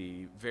should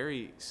be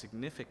very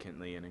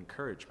significantly an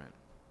encouragement.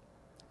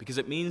 because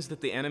it means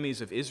that the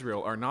enemies of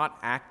Israel are not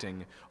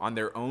acting on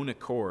their own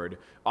accord,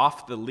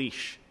 off the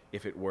leash,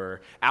 if it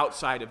were,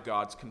 outside of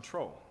God's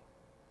control.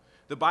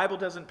 The Bible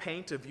doesn't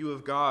paint a view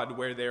of God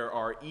where there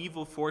are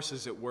evil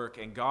forces at work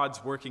and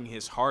God's working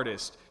his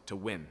hardest to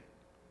win.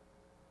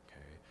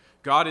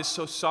 God is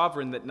so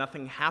sovereign that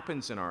nothing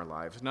happens in our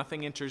lives,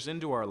 nothing enters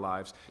into our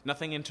lives,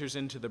 nothing enters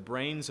into the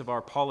brains of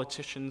our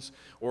politicians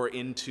or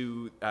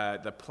into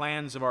the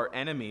plans of our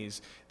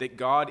enemies that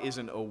God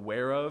isn't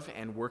aware of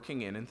and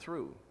working in and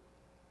through.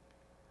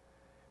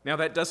 Now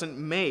that doesn't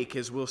make,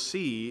 as we'll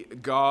see,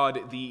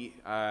 God the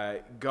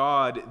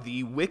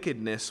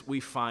wickedness we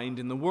find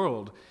in the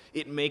world.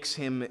 It makes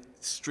him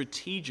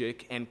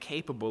strategic and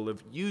capable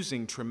of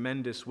using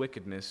tremendous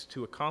wickedness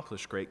to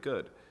accomplish great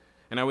good.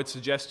 And I would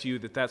suggest to you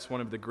that that's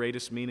one of the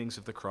greatest meanings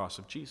of the cross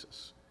of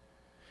Jesus.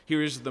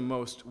 Here is the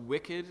most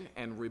wicked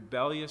and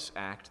rebellious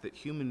act that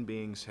human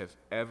beings have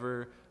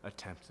ever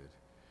attempted,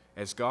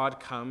 as God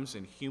comes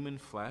in human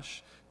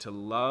flesh to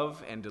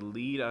love and to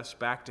lead us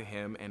back to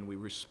him, and we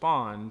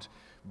respond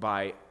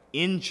by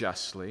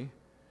unjustly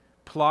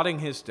plotting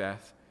his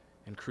death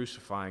and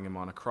crucifying him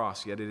on a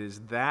cross. Yet it is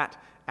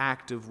that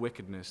act of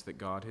wickedness that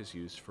God has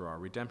used for our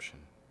redemption.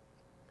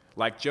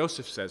 Like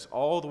Joseph says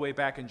all the way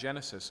back in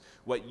Genesis,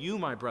 what you,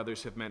 my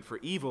brothers, have meant for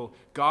evil,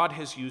 God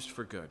has used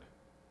for good.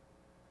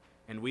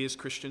 And we as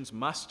Christians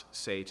must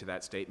say to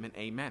that statement,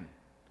 amen,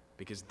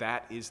 because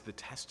that is the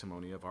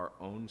testimony of our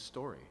own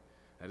story.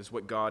 That is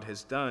what God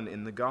has done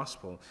in the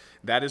gospel.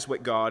 That is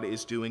what God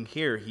is doing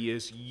here. He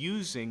is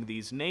using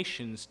these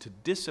nations to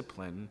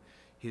discipline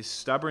his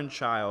stubborn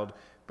child,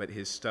 but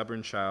his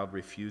stubborn child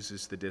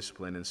refuses the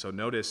discipline. And so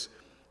notice,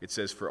 it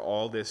says, for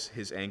all this,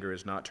 his anger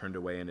is not turned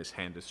away and his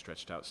hand is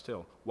stretched out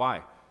still.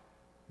 Why?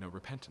 No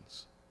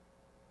repentance.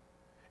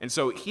 And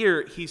so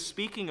here, he's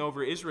speaking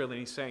over Israel and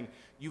he's saying,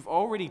 you've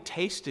already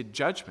tasted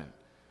judgment.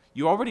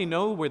 You already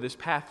know where this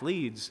path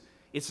leads.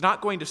 It's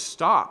not going to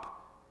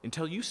stop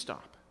until you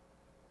stop.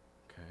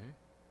 Okay?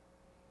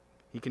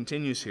 He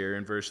continues here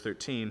in verse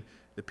 13,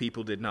 the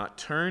people did not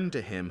turn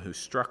to him who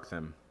struck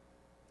them,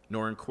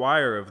 nor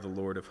inquire of the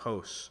Lord of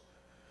hosts.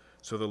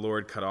 So the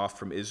Lord cut off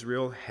from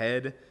Israel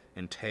head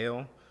and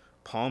tail,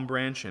 palm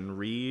branch and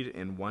reed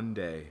in one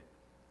day.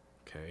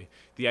 Okay?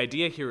 The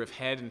idea here of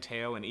head and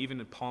tail and even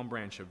a palm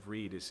branch of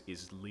reed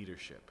is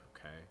leadership.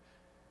 Okay?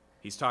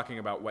 He's talking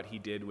about what he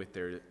did with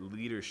their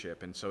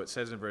leadership. And so it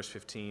says in verse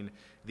 15,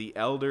 the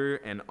elder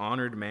and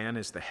honored man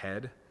is the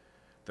head,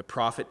 the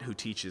prophet who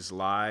teaches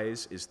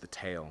lies is the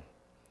tail.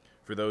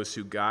 For those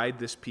who guide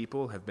this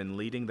people have been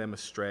leading them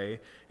astray,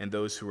 and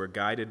those who are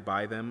guided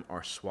by them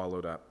are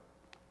swallowed up.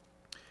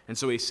 And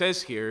so he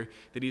says here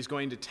that he's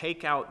going to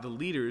take out the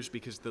leaders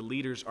because the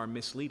leaders are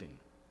misleading.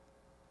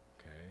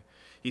 Okay?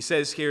 He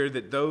says here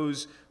that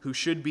those who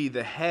should be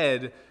the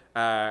head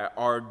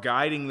are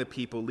guiding the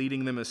people,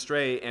 leading them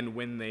astray, and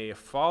when they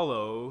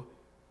follow,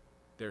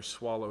 they're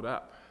swallowed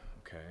up.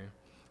 Okay?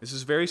 This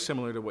is very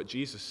similar to what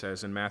Jesus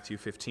says in Matthew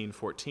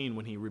 15:14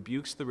 when he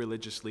rebukes the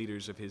religious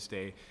leaders of his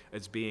day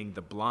as being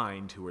the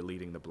blind who are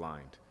leading the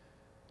blind.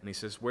 And he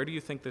says, where do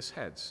you think this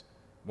heads?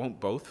 Won't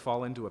both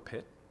fall into a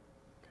pit?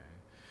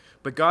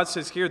 But God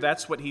says here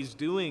that's what he's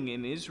doing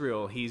in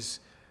Israel. He's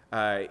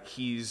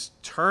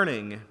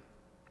turning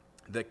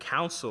the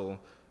counsel,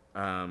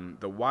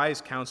 the wise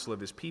counsel of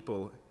his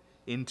people,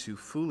 into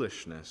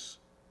foolishness.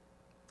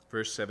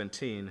 Verse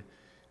 17,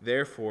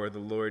 therefore the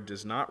Lord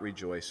does not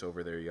rejoice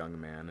over their young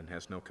man and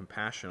has no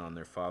compassion on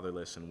their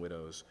fatherless and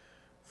widows,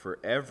 for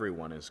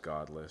everyone is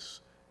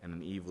godless and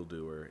an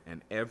evildoer,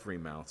 and every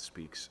mouth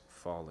speaks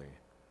folly.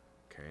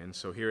 Okay, and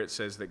so here it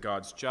says that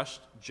God's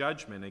just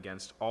judgment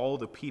against all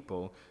the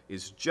people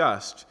is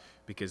just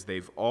because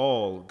they've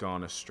all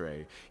gone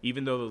astray.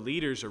 Even though the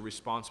leaders are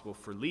responsible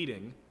for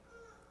leading,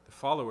 the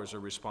followers are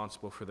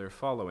responsible for their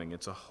following.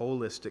 It's a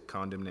holistic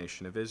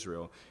condemnation of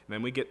Israel. And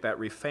then we get that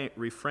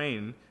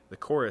refrain, the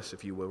chorus,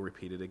 if you will,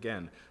 repeat it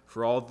again.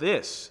 For all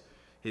this,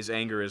 his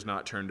anger is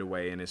not turned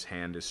away and his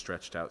hand is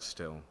stretched out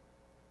still.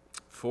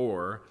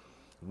 For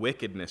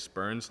wickedness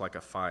burns like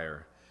a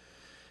fire.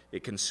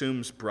 It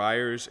consumes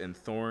briars and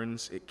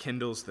thorns. It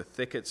kindles the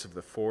thickets of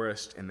the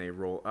forest, and they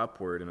roll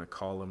upward in a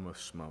column of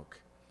smoke.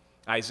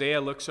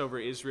 Isaiah looks over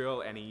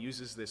Israel, and he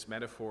uses this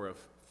metaphor of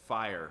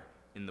fire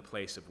in the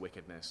place of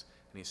wickedness.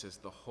 And he says,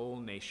 the whole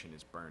nation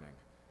is burning.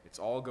 It's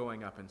all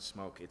going up in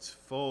smoke. It's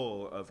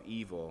full of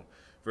evil.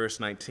 Verse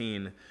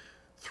 19,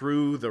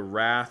 through the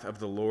wrath of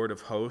the Lord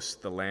of hosts,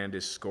 the land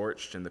is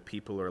scorched, and the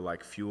people are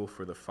like fuel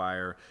for the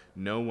fire.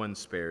 No one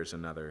spares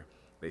another.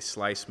 They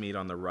slice meat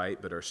on the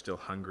right, but are still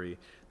hungry.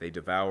 They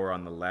devour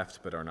on the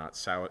left, but are not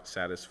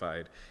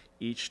satisfied.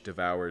 Each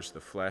devours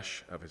the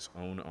flesh of his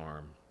own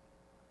arm.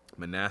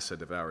 Manasseh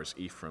devours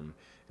Ephraim,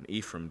 and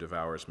Ephraim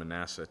devours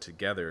Manasseh.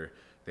 Together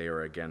they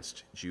are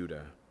against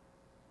Judah.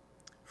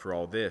 For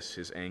all this,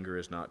 his anger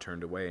is not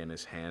turned away, and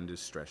his hand is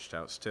stretched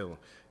out still.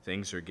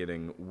 Things are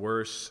getting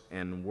worse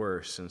and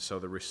worse, and so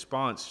the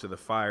response to the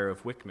fire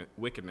of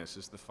wickedness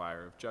is the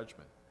fire of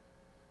judgment.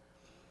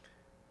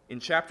 In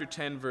chapter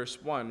 10,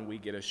 verse 1, we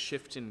get a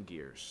shift in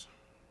gears.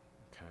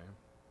 Okay?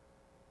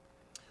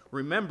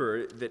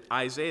 Remember that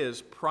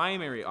Isaiah's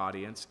primary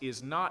audience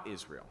is not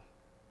Israel,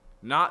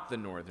 not the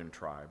northern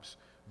tribes,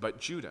 but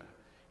Judah.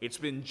 It's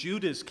been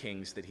Judah's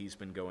kings that he's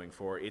been going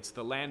for. It's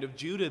the land of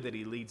Judah that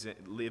he lives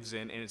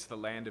in, and it's the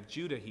land of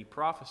Judah he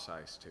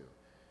prophesies to.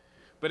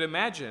 But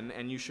imagine,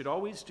 and you should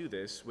always do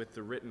this with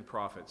the written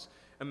prophets,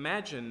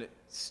 imagine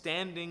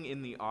standing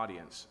in the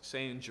audience,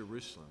 say in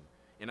Jerusalem,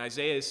 and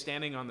Isaiah is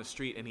standing on the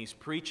street and he's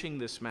preaching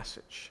this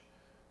message.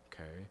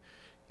 Okay?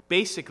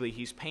 Basically,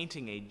 he's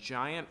painting a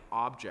giant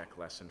object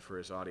lesson for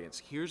his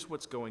audience. Here's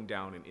what's going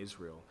down in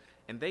Israel.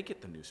 And they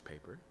get the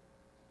newspaper.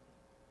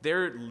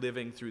 They're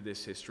living through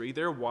this history.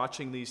 They're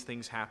watching these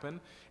things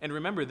happen. And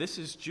remember, this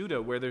is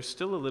Judah, where there's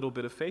still a little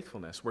bit of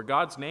faithfulness, where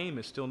God's name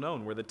is still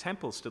known, where the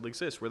temple still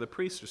exists, where the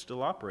priests are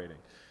still operating.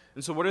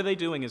 And so what are they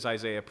doing as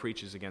Isaiah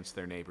preaches against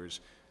their neighbors?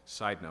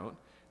 Side note,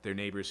 their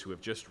neighbors who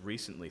have just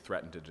recently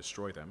threatened to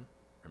destroy them,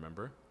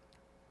 remember?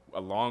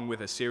 Along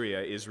with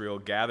Assyria, Israel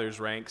gathers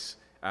ranks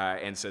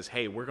and says,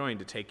 hey, we're going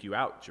to take you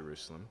out,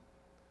 Jerusalem.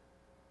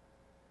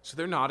 So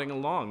they're nodding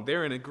along.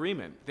 They're in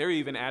agreement. They're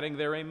even adding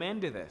their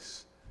amen to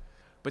this.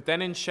 But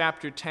then in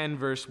chapter 10,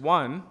 verse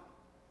 1,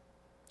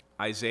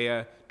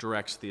 Isaiah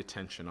directs the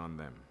attention on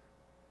them.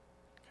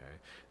 Okay?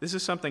 This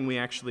is something we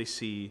actually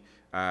see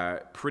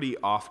pretty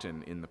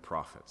often in the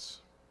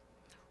prophets.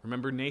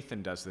 Remember,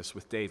 Nathan does this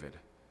with David.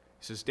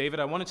 He says, David,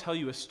 I want to tell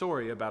you a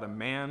story about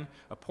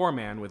a poor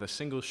man with a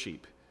single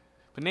sheep.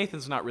 But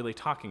Nathan's not really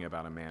talking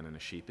about a man and a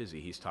sheep, is he?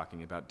 He's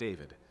talking about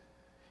David.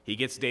 He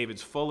gets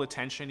David's full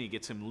attention. He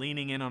gets him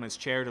leaning in on his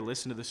chair to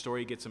listen to the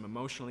story. He gets him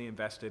emotionally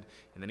invested.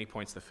 And then he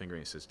points the finger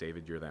and he says,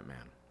 David, you're that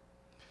man.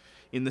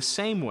 In the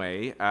same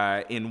way,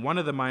 in one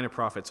of the minor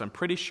prophets, I'm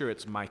pretty sure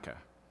it's Micah.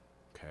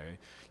 Okay?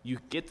 You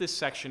get this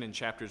section in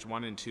chapters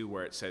 1 and 2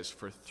 where it says,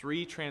 for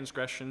 3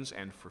 transgressions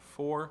and for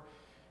 4,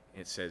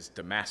 it says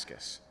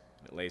Damascus.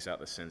 And it lays out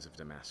the sins of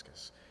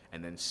Damascus.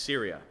 And then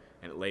Syria,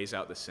 and it lays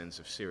out the sins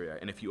of Syria.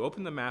 And if you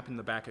open the map in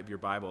the back of your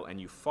Bible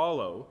and you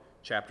follow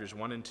chapters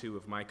 1 and 2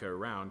 of Micah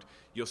around,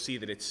 you'll see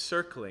that it's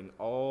circling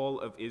all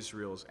of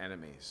Israel's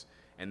enemies.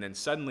 And then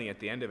suddenly at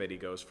the end of it, he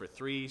goes, for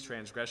 3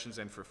 transgressions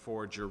and for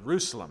 4,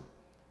 Jerusalem.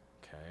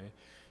 Okay?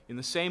 In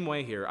the same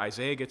way here,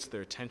 Isaiah gets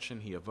their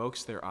attention, he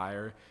evokes their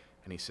ire,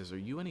 and he says, are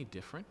you any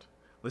different?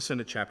 Listen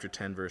to chapter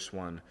 10, verse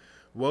 1.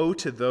 Woe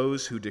to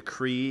those who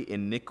decree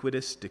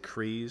iniquitous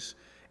decrees,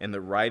 and the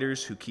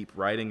writers who keep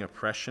writing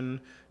oppression,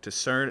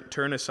 to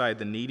turn aside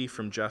the needy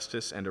from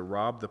justice, and to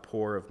rob the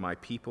poor of my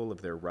people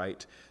of their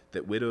right,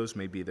 that widows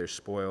may be their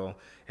spoil,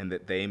 and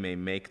that they may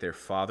make their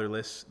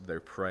fatherless their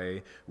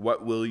prey.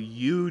 What will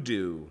you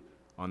do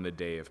on the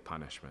day of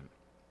punishment?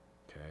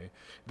 Okay,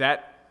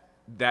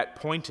 that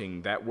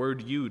pointing, that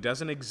word you,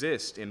 doesn't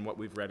exist in what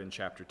we've read in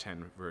chapter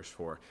 10, verse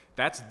 4.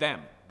 That's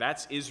them.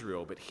 That's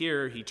Israel. But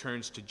here he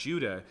turns to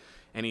Judah,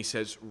 and he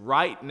says,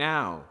 right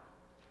now,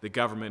 the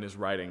government is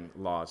writing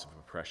laws of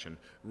oppression.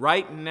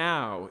 Right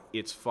now,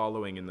 it's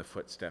following in the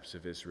footsteps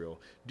of Israel.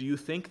 Do you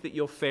think that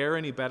you'll fare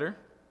any better?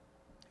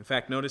 In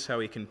fact, notice how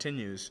he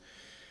continues.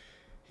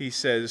 He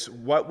says,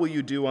 what will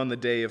you do on the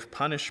day of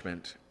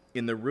punishment,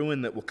 in the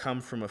ruin that will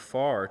come from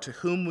afar? To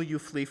whom will you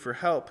flee for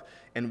help,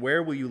 and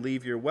where will you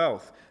leave your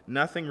wealth?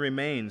 Nothing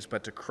remains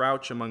but to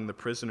crouch among the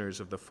prisoners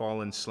of the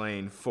fallen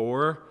slain,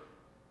 for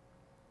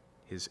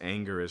his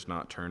anger is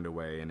not turned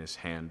away, and his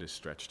hand is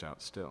stretched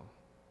out still.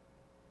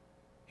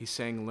 He's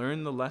saying,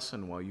 learn the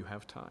lesson while you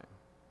have time.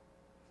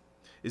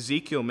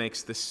 Ezekiel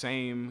makes the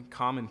same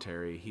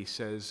commentary. He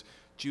says,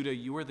 Judah,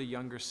 you are the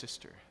younger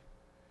sister,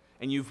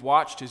 and you've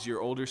watched as your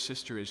older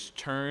sister is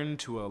turned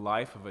to a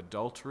life of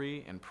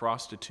adultery and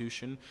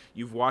prostitution.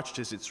 You've watched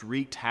as it's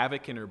wreaked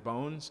havoc in her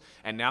bones,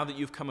 and now that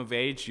you've come of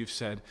age, you've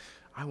said,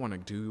 I want to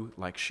do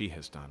like she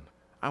has done.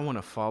 I want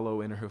to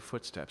follow in her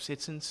footsteps.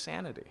 It's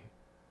insanity.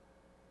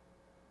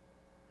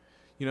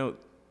 You know,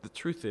 the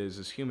truth is,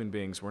 as human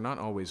beings, we're not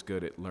always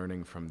good at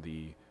learning from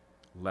the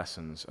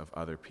lessons of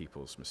other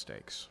people's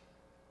mistakes.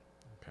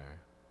 Okay?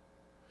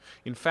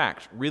 In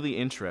fact, really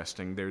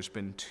interesting, there's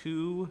been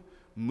 2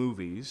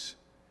 movies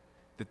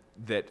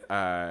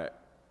that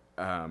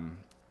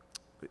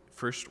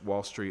first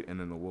Wall Street and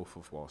then The Wolf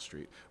of Wall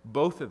Street.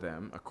 Both of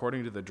them,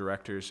 according to the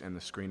directors and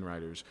the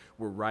screenwriters,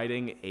 were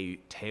writing a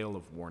tale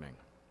of warning.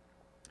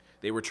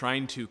 They were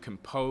trying to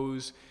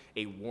compose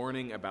a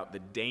warning about the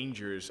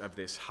dangers of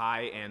this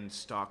high-end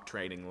stock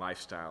trading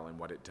lifestyle and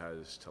what it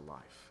does to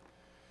life.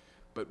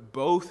 But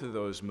both of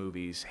those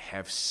movies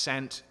have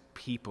sent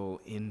people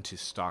into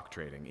stock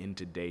trading,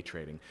 into day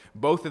trading.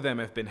 Both of them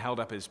have been held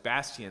up as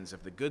bastions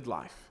of the good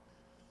life.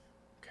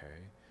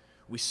 Okay?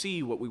 We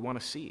see what we want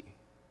to see.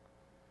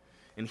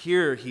 And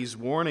here he's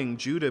warning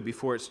Judah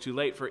before it's too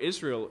late. For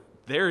Israel,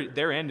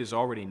 their end is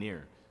already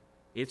near.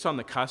 It's on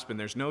the cusp, and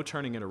there's no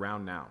turning it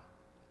around now.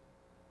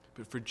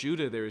 But for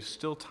Judah, there is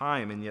still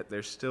time, and yet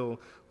they're still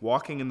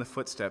walking in the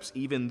footsteps,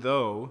 even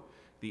though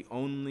the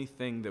only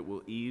thing that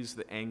will ease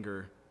the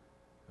anger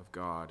of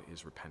God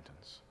is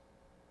repentance.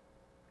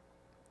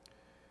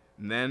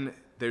 And then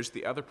there's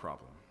the other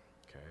problem.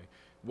 Okay?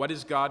 What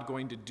is God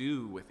going to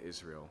do with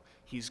Israel?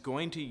 He's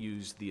going to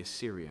use the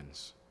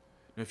Assyrians.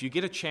 Now, if you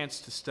get a chance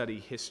to study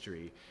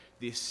history,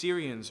 the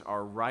Assyrians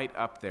are right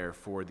up there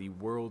for the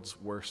world's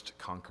worst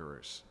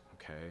conquerors.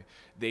 Okay?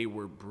 They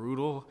were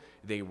brutal,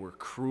 they were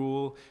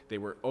cruel, they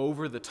were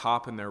over the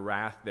top in their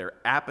wrath. Their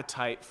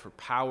appetite for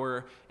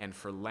power and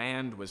for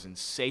land was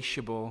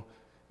insatiable.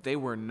 They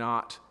were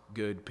not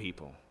good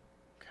people.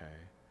 Okay?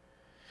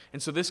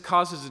 And so this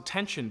causes a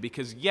tension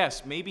because,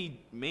 yes, maybe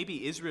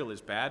Israel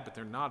is bad, but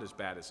they're not as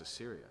bad as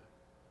Assyria.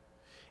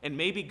 And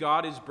maybe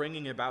God is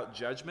bringing about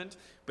judgment,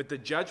 but the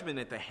judgment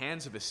at the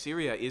hands of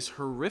Assyria is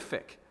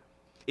horrific.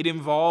 It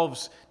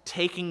involves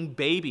taking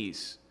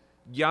babies,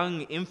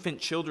 young infant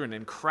children,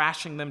 and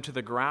crashing them to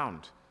the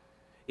ground.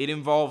 It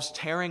involves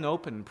tearing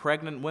open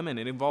pregnant women.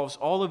 It involves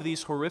all of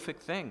these horrific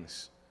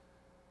things.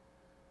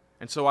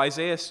 And so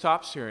Isaiah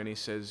stops here and he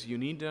says, you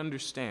need to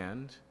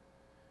understand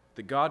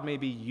that God may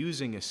be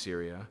using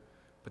Assyria,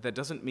 but that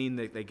doesn't mean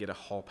that they get a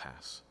hall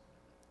pass.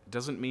 It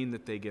doesn't mean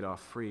that they get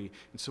off free.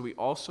 And so he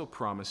also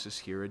promises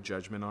here a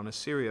judgment on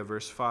Assyria.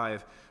 Verse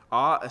 5,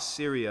 Ah,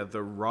 Assyria,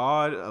 the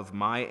rod of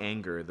my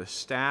anger, the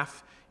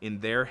staff in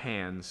their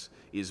hands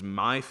is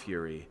my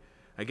fury.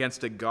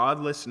 Against a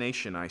godless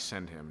nation I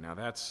send him. Now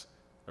that's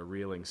a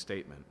reeling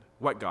statement.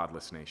 What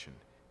godless nation?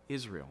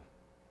 Israel.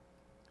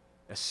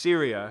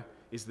 Assyria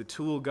is the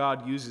tool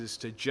God uses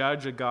to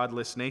judge a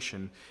godless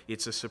nation.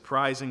 It's a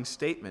surprising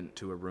statement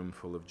to a room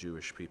full of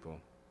Jewish people.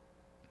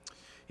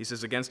 He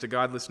says, against a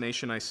godless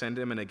nation I send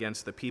him, and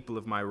against the people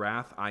of my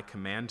wrath I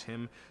command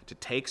him to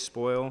take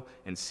spoil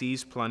and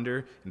seize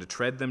plunder and to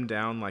tread them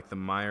down like the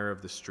mire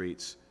of the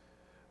streets.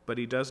 But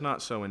he does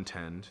not so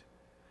intend,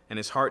 and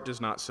his heart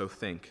does not so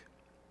think.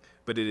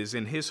 But it is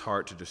in his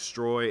heart to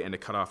destroy and to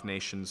cut off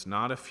nations,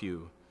 not a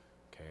few.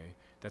 Okay,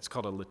 that's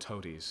called a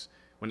litotes.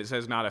 When it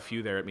says not a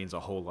few there, it means a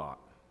whole lot.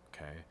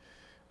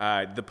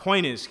 Okay, the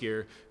point is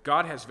here,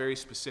 God has very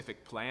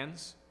specific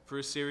plans for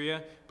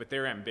Assyria, but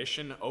their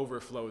ambition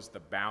overflows the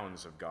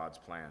bounds of God's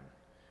plan.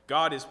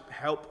 God is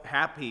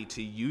happy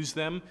to use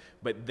them,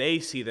 but they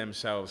see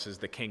themselves as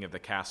the king of the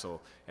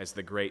castle, as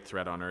the great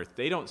threat on earth.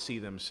 They don't see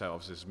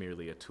themselves as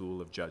merely a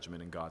tool of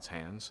judgment in God's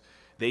hands.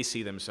 They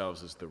see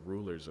themselves as the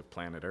rulers of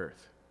planet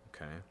Earth.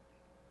 Okay?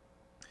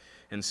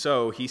 And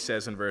so he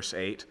says in verse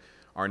 8,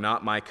 are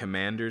not my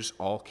commanders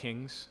all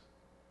kings?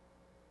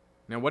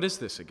 Now what is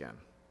this again?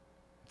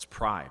 It's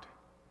pride.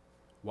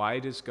 Why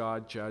does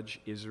God judge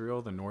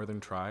Israel, the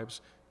northern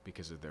tribes?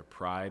 Because of their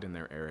pride and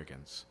their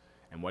arrogance.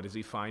 And what does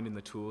he find in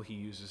the tool he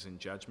uses in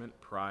judgment?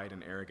 Pride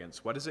and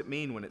arrogance. What does it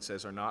mean when it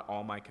says, are not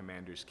all my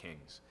commanders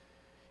kings?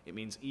 It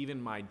means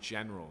even my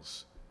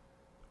generals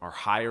are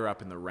higher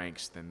up in the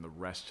ranks than the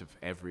rest of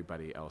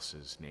everybody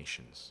else's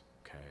nations.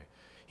 Okay?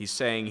 He's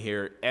saying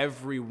here,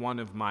 every one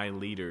of my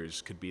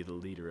leaders could be the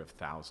leader of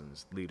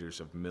thousands,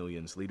 leaders of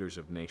millions, leaders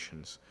of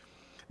nations.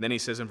 And then he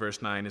says in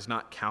verse 9, is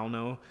not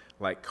Calno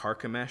like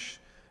Carchemish?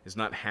 Is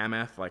not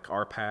Hamath like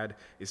Arpad?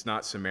 Is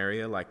not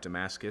Samaria like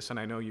Damascus? And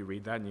I know you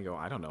read that and you go,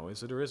 I don't know,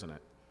 is it or isn't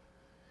it?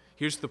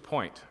 Here's the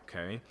point,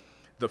 okay?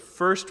 The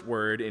first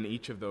word in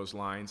each of those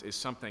lines is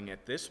something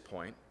at this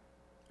point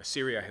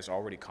Assyria has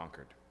already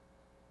conquered.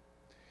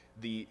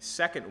 The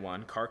second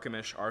one,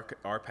 Carchemish,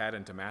 Arpad,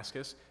 and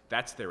Damascus,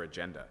 that's their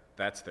agenda.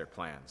 That's their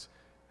plans.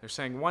 They're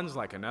saying one's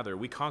like another.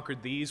 We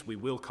conquered these, we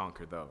will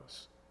conquer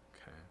those.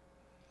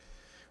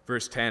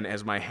 Verse 10,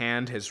 as my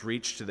hand has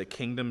reached to the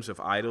kingdoms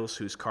of idols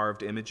whose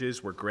carved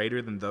images were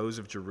greater than those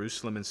of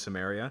Jerusalem and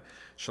Samaria,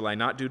 shall I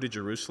not do to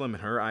Jerusalem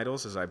and her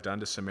idols as I've done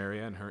to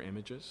Samaria and her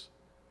images?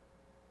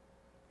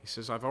 He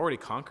says, I've already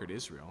conquered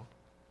Israel.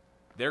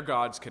 Their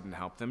gods couldn't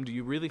help them. Do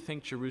you really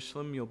think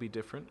Jerusalem, you'll be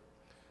different?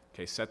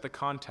 Okay, set the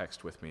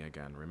context with me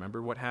again.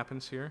 Remember what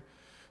happens here?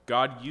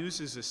 God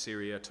uses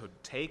Assyria to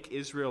take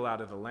Israel out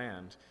of the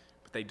land,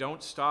 but they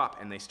don't stop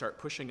and they start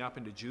pushing up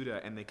into Judah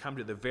and they come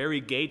to the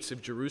very gates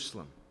of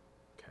Jerusalem.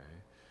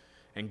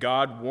 And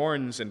God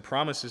warns and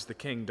promises the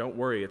king, don't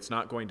worry, it's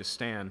not going to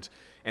stand.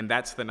 And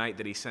that's the night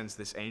that he sends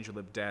this angel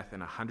of death, and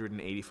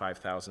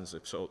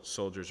 185,000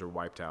 soldiers are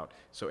wiped out.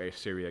 So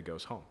Assyria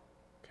goes home.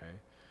 Okay?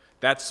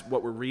 That's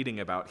what we're reading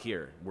about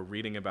here. We're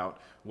reading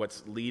about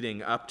what's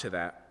leading up to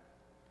that.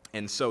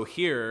 And so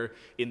here,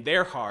 in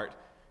their heart,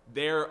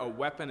 they're a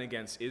weapon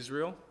against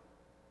Israel.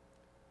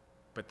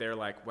 But they're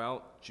like,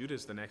 well,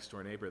 Judah's the next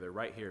door neighbor. They're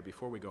right here.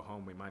 Before we go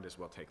home, we might as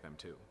well take them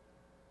too.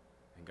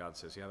 And God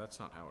says, yeah, that's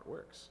not how it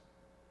works.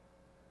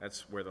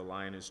 That's where the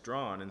line is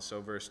drawn. And so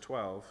verse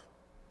 12,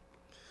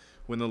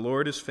 when the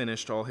Lord has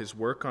finished all his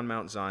work on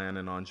Mount Zion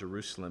and on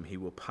Jerusalem, he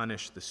will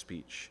punish the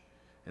speech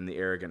and the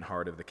arrogant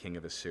heart of the king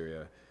of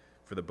Assyria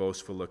for the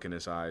boastful look in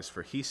his eyes.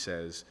 For he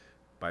says,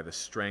 by the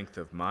strength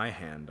of my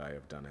hand I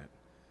have done it,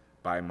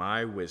 by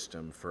my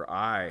wisdom, for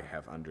I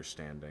have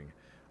understanding.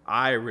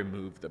 I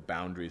remove the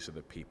boundaries of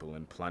the people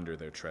and plunder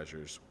their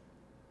treasures.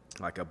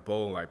 Like a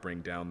bull I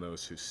bring down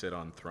those who sit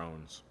on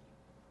thrones.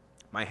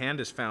 My hand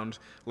is found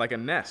like a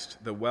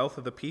nest, the wealth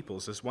of the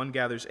peoples. As one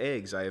gathers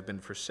eggs, I have been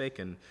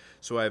forsaken,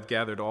 so I have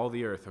gathered all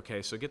the earth.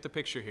 Okay, so get the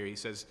picture here. He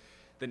says,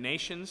 the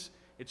nations,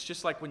 it's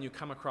just like when you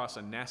come across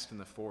a nest in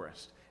the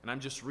forest, and I'm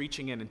just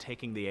reaching in and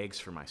taking the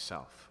eggs for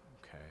myself.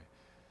 Okay,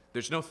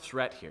 There's no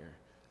threat here.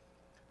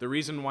 The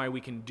reason why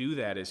we can do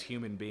that as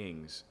human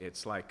beings,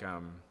 it's like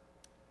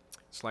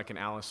an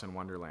Alice in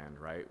Wonderland,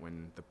 right?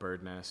 When the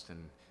bird nest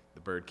and the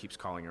bird keeps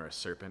calling her a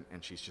serpent,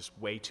 and she's just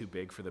way too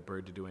big for the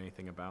bird to do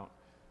anything about.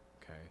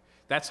 Okay,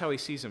 that's how he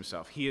sees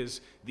himself. He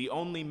is the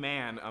only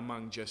man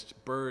among just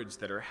birds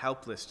that are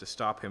helpless to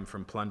stop him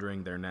from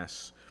plundering their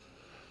nests.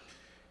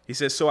 He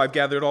says, "So I've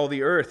gathered all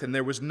the earth, and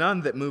there was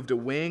none that moved a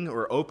wing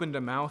or opened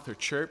a mouth or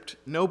chirped.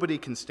 Nobody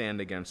can stand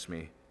against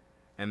me."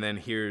 And then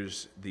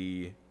here's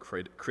the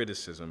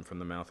criticism from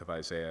the mouth of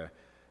Isaiah.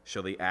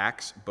 "Shall the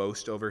axe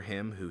boast over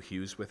him who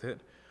hews with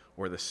it,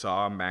 or the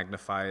saw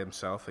magnify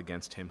himself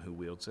against him who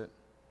wields it?"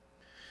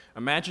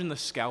 Imagine the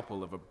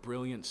scalpel of a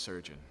brilliant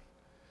surgeon,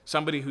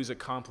 somebody who's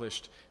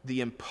accomplished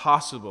the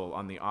impossible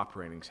on the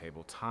operating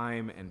table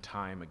time and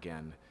time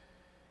again.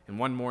 And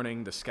one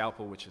morning, the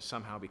scalpel, which has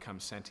somehow become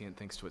sentient,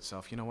 thinks to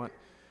itself, "You know what?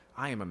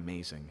 I am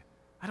amazing.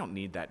 I don't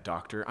need that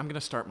doctor. I'm going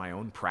to start my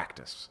own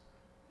practice."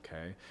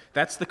 Okay?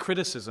 That's the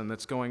criticism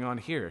that's going on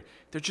here.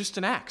 They're just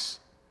an axe.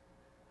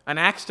 An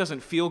axe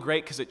doesn't feel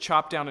great because it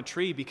chopped down a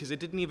tree because it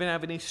didn't even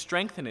have any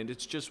strength in it.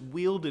 It's just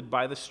wielded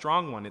by the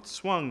strong one. It's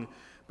swung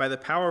by the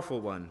powerful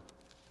one.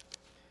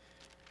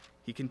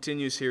 He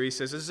continues here, he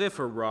says, "As if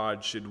a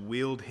rod should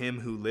wield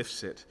him who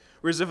lifts it,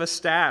 or as if a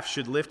staff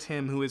should lift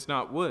him who is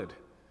not wood."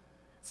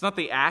 It's not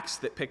the axe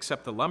that picks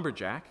up the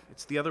lumberjack.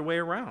 It's the other way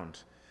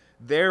around.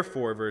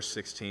 "Therefore," verse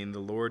 16, "the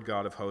Lord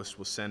God of hosts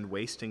will send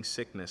wasting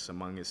sickness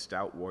among his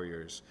stout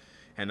warriors,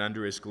 and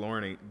under his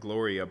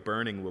glory a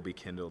burning will be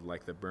kindled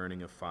like the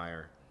burning of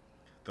fire.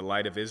 The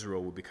light of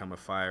Israel will become a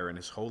fire, and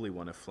his Holy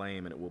One a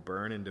flame, and it will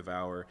burn and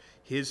devour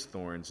his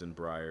thorns and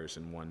briars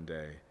in one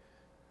day."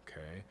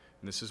 Okay?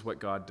 And this is what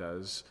God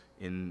does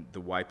in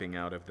the wiping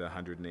out of the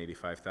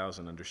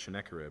 185,000 under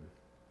Sennacherib.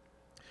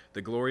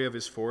 "The glory of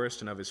his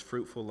forest and of his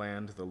fruitful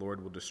land, the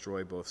Lord will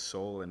destroy both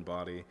soul and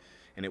body,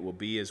 and it will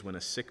be as when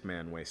a sick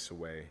man wastes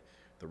away.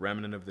 The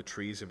remnant of the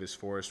trees of his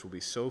forest will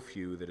be so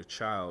few that a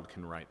child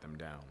can write them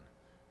down."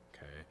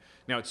 Okay.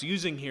 Now it's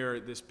using here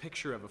this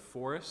picture of a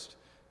forest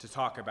to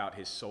talk about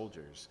his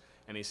soldiers.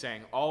 And he's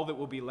saying all that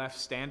will be left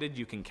standing,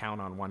 you can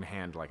count on one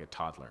hand like a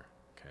toddler.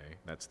 Okay.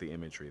 That's the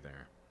imagery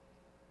there.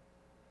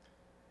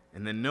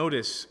 And then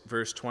notice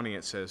verse 20,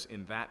 it says,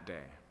 "In that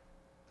day."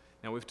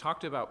 Now we've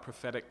talked about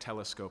prophetic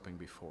telescoping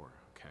before.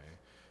 Okay.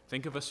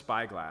 Think of a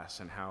spyglass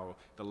and how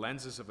the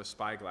lenses of a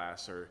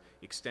spyglass are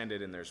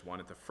extended, and there's one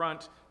at the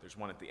front, there's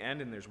one at the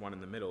end, and there's one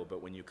in the middle.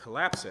 But when you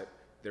collapse it,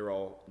 they're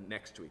all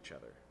next to each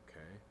other.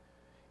 Okay?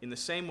 In the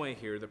same way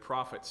here, the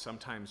prophets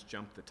sometimes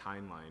jump the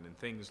timeline, and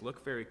things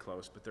look very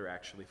close, but they're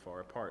actually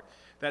far apart.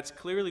 That's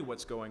clearly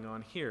what's going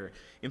on here.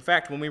 In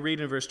fact, when we read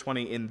in verse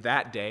 20, "in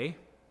that day,"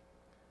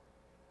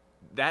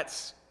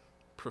 that's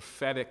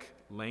prophetic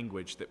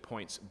language that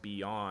points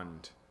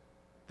beyond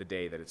the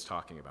day that it's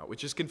talking about,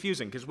 which is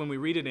confusing because when we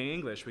read it in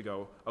English, we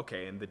go,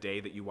 okay, and the day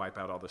that you wipe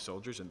out all the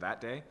soldiers, in that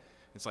day?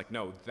 It's like,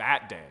 no,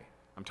 that day.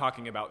 I'm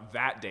talking about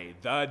that day,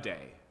 the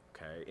day.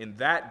 Okay? In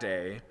that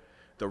day,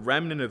 the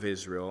remnant of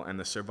Israel and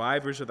the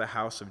survivors of the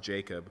house of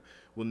Jacob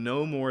will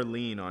no more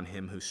lean on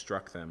him who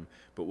struck them,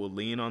 but will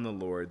lean on the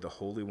Lord, the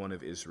Holy One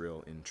of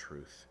Israel, in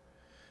truth.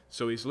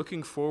 So he's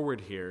looking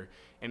forward here,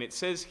 and it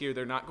says here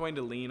they're not going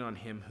to lean on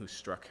him who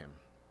struck him.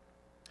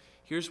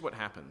 Here's what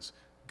happens.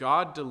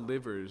 God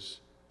delivers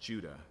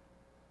Judah,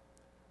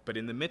 but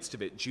in the midst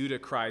of it, Judah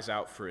cries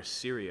out for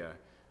Assyria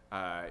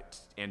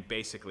and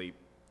basically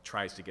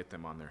tries to get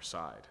them on their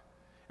side.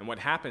 And what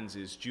happens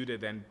is Judah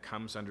then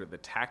comes under the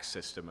tax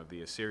system of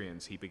the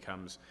Assyrians. He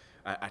becomes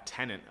a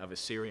tenant of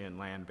Assyrian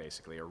land,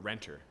 basically, a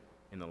renter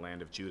in the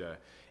land of Judah.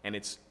 And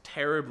it's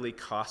terribly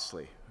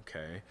costly,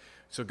 okay?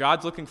 So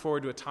God's looking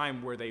forward to a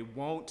time where they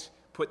won't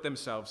put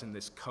themselves in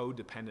this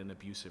codependent,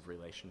 abusive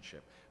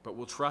relationship, but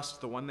will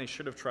trust the one they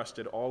should have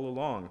trusted all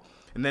along.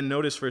 And then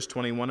notice verse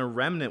 21, "A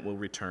remnant will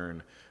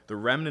return, the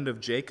remnant of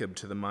Jacob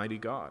to the mighty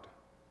God."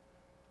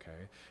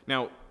 Okay?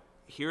 Now,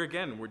 here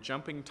again, we're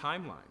jumping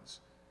timelines.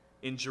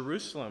 In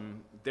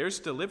Jerusalem, there's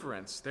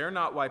deliverance. They're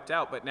not wiped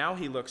out, but now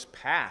he looks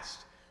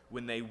past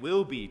when they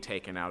will be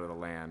taken out of the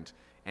land,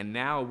 and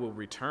now will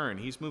return.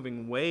 He's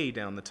moving way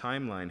down the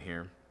timeline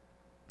here.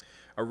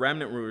 A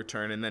remnant will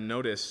return, and then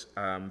notice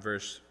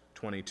verse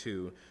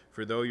 22,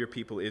 "For though your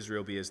people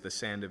Israel be as the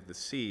sand of the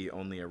sea,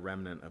 only a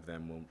remnant of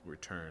them will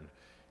return."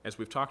 As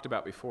we've talked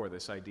about before,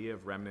 this idea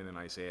of remnant in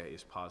Isaiah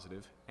is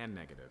positive and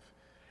negative.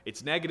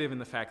 It's negative in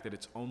the fact that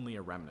it's only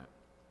a remnant.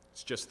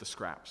 It's just the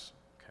scraps.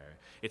 Okay?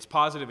 It's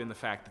positive in the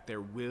fact that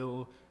there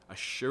will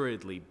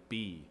assuredly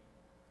be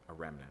a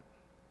remnant.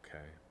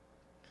 Okay?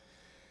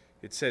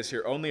 It says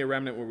here, "Only a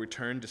remnant will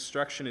return.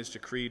 Destruction is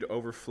decreed,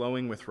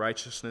 overflowing with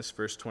righteousness."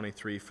 Verse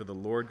 23, "For the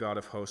Lord God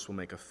of hosts will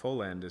make a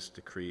full end as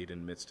decreed in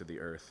the midst of the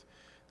earth.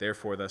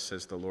 Therefore, thus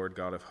says the Lord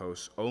God of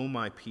hosts, O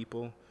my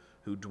people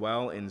who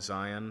dwell in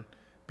Zion,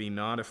 be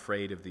not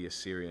afraid of the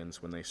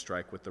Assyrians when they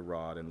strike with the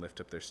rod and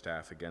lift up their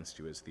staff against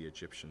you as the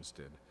Egyptians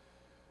did."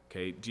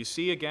 Okay, do you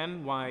see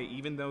again why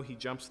even though he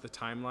jumps the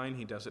timeline,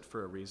 he does it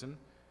for a reason?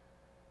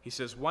 He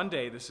says one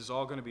day this is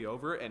all going to be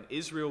over and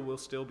Israel will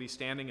still be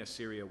standing,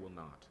 Assyria will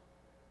not.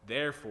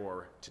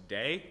 therefore,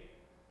 today,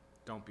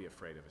 don't be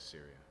afraid of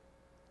Assyria.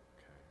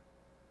 Okay.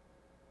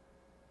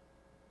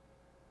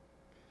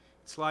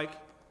 It's like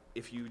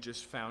if you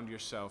just found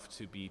yourself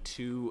to be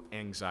too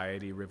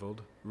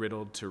anxiety-riddled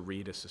to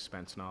read a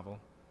suspense novel,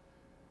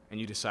 and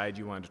you decided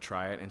you wanted to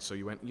try it, and so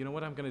you went, you know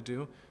what I'm going to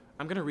do?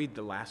 I'm going to read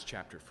the last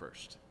chapter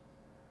first.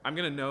 I'm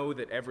going to know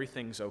that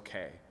everything's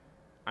okay.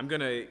 I'm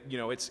going to,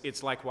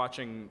 it's like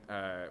watching,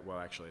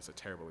 actually, it's a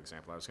terrible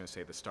example. I was going to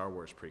say the Star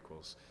Wars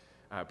prequels.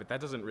 But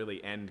that doesn't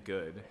really end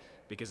good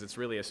because it's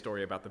really a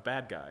story about the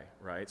bad guy,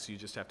 right? So you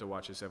just have to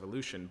watch his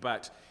evolution.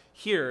 But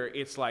here,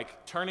 it's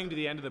like turning to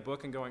the end of the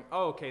book and going,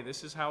 oh, okay,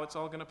 this is how it's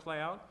all going to play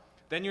out.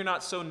 Then you're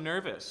not so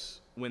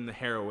nervous when the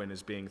heroine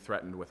is being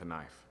threatened with a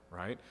knife,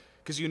 right?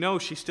 Because you know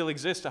she still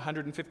exists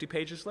 150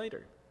 pages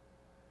later.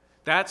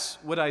 That's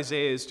what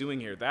Isaiah is doing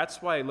here.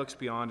 That's why he looks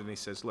beyond and he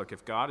says, look,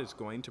 if God is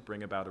going to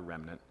bring about a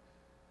remnant,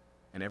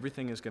 and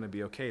everything is going to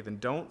be okay, then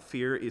don't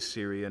fear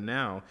Assyria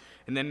now.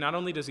 And then not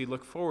only does he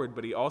look forward,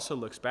 but he also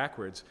looks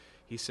backwards.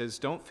 He says,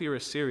 don't fear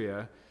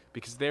Assyria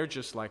because they're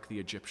just like the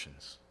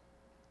Egyptians.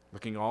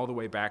 Looking all the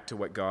way back to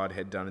what God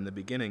had done in the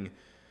beginning.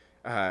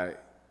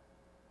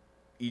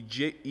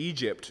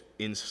 Egypt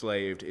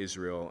enslaved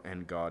Israel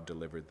and God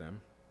delivered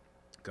them.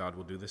 God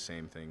will do the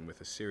same thing with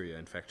Assyria.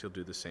 In fact, he'll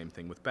do the same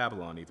thing with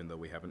Babylon, even though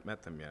we haven't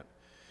met them yet.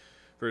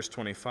 Verse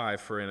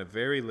 25, for in a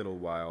very little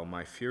while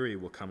my fury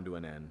will come to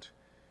an end,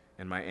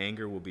 and my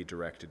anger will be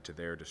directed to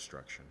their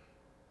destruction.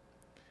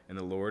 And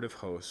the Lord of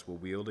hosts will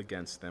wield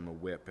against them a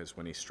whip as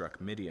when he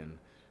struck Midian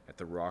at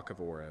the rock of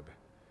Oreb.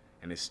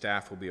 And his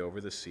staff will be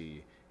over the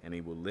sea, and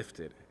he will lift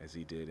it as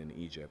he did in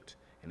Egypt.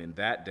 And in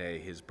that day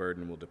his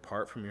burden will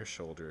depart from your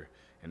shoulder,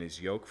 and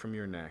his yoke from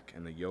your neck,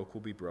 and the yoke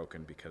will be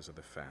broken because of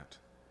the fat.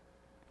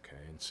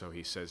 Okay, and so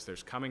he says,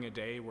 there's coming a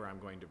day where I'm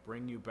going to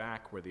bring you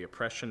back, where the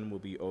oppression will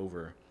be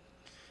over.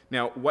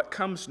 Now, what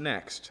comes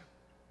next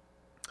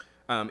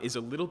is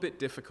a little bit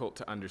difficult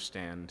to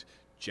understand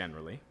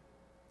generally.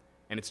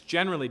 And it's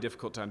generally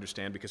difficult to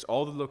understand because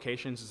all the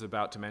locations it's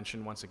about to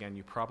mention, once again,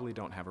 you probably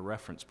don't have a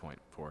reference point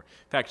for.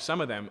 In fact,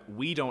 some of them,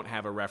 we don't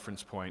have a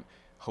reference point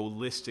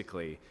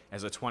holistically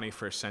as a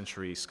 21st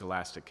century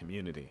scholastic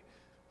community.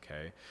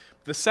 Okay?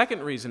 The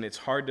second reason it's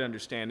hard to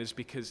understand is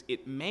because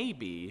it may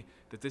be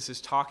that this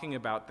is talking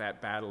about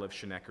that battle of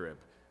Sennacherib,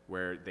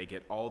 where they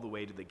get all the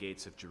way to the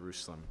gates of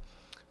Jerusalem.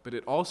 But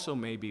it also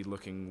may be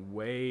looking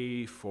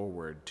way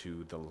forward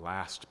to the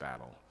last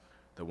battle,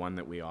 the one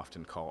that we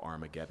often call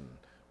Armageddon,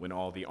 when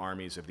all the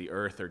armies of the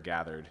earth are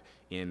gathered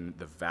in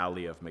the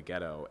valley of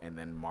Megiddo and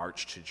then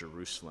march to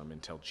Jerusalem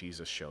until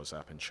Jesus shows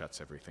up and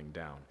shuts everything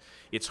down.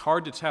 It's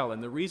hard to tell,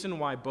 and the reason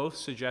why both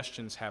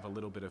suggestions have a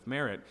little bit of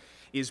merit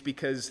is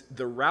because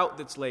the route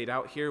that's laid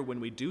out here, when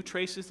we do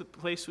trace the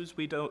places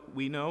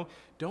we know,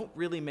 don't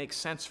really make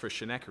sense for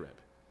Sennacherib.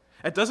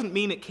 That doesn't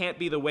mean it can't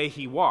be the way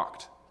he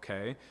walked,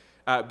 okay?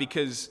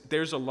 Because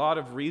there's a lot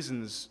of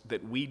reasons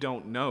that we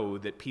don't know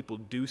that people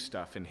do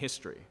stuff in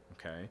history,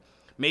 okay?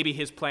 Maybe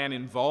his plan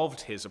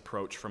involved his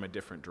approach from a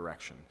different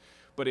direction.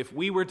 But if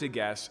we were to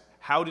guess,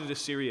 how did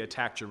Assyria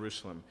attack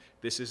Jerusalem?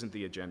 This isn't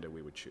the agenda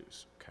we would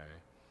choose, okay?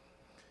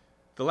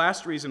 The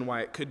last reason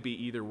why it could be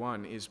either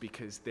one is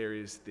because there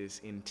is this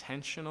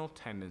intentional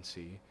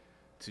tendency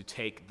to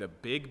take the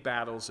big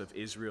battles of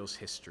Israel's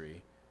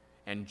history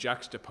and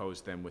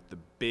juxtapose them with the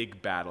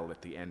big battle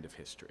at the end of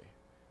history.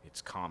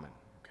 It's common.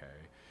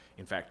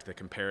 In fact, the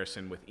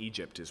comparison with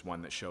Egypt is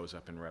one that shows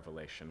up in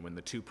Revelation. When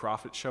the two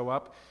prophets show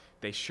up,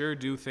 they sure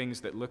do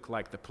things that look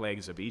like the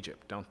plagues of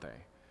Egypt, don't they?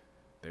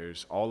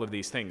 There's all of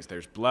these things.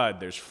 There's blood,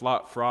 there's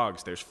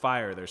frogs, there's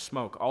fire, there's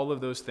smoke. All of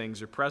those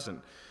things are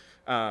present.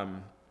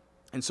 And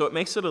so it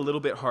makes it a little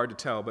bit hard to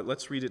tell, but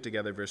let's read it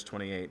together, verse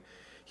 28.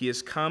 He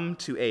has come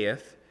to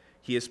Aiath.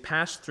 He has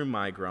passed through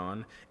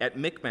Migron. At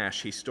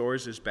Michmash he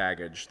stores his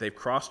baggage. They've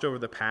crossed over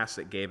the pass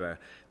at Geba.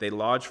 They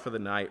lodge for the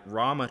night.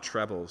 Ramah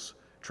trembles.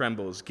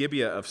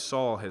 Gibeah of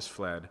Saul has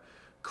fled.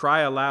 Cry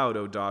aloud,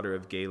 O daughter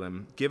of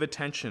Galim. Give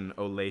attention,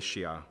 O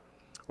Lashia.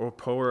 O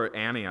poor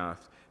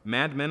Anioth.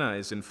 Madmenah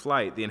is in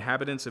flight. The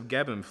inhabitants of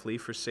Gebim flee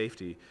for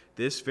safety.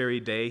 This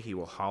very day he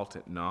will halt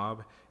at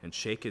Nob and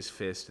shake his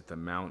fist at the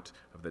mount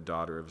of the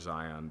daughter of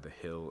Zion, the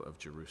hill of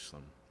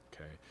Jerusalem.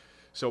 Okay.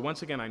 So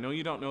once again, I know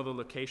you don't know the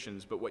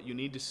locations, but what you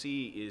need to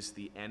see is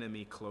the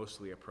enemy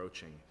closely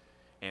approaching.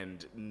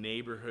 And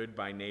neighborhood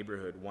by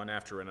neighborhood, one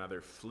after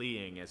another,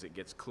 fleeing as it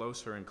gets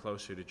closer and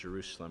closer to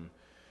Jerusalem.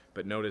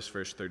 But notice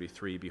verse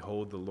 33,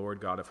 behold, the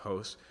Lord God of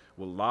hosts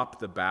will lop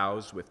the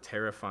boughs with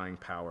terrifying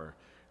power.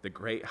 The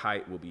great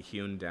height will be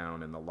hewn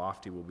down, and the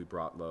lofty will be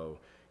brought low.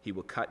 He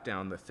will cut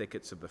down the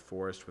thickets of the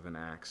forest with an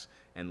axe,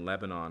 and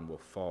Lebanon will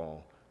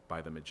fall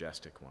by the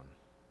majestic one.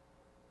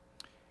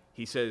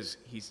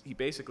 He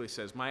basically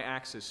says, my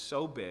axe is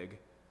so big,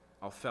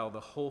 I'll fell the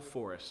whole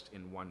forest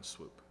in one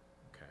swoop.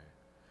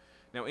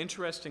 Now,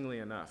 interestingly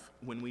enough,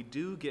 when we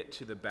do get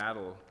to the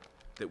battle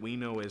that we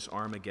know as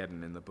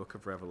Armageddon in the book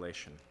of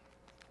Revelation,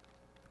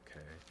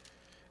 okay,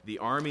 the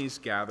armies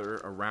gather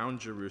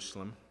around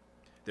Jerusalem.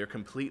 They're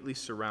completely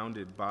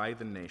surrounded by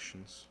the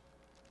nations.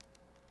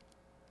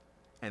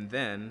 And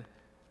then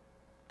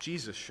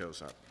Jesus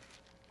shows up.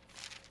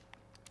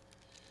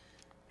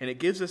 And it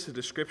gives us a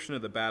description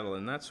of the battle,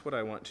 and that's what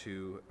I want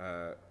to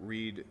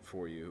read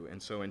for you.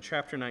 And so in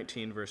chapter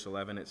 19, verse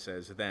 11, it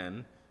says,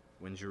 "Then,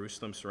 when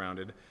Jerusalem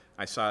surrounded,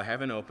 I saw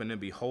heaven open, and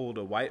behold,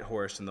 a white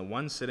horse, and the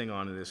one sitting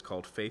on it is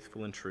called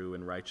Faithful and True.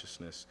 In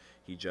righteousness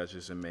he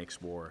judges and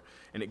makes war."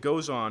 And it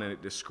goes on, and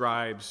it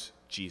describes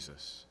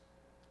Jesus,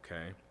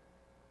 okay?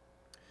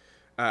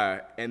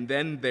 And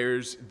then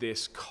there's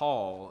this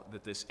call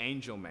that this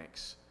angel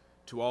makes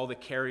to all the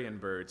carrion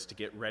birds to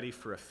get ready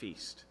for a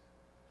feast,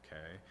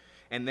 okay?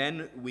 And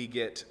then we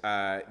get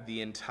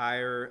the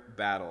entire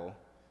battle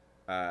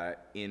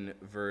in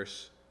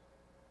verse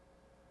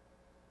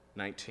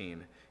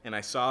 19. "And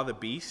I saw the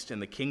beast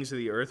and the kings of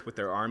the earth with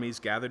their armies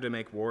gathered to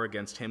make war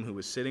against him who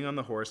was sitting on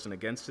the horse and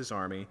against his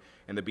army,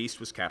 and the beast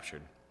was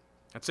captured."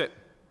 That's it.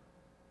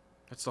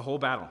 That's the whole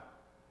battle.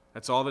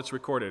 That's all that's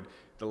recorded.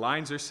 The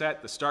lines are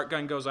set, the start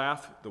gun goes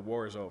off, the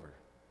war is over.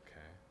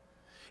 Okay.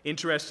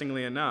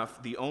 Interestingly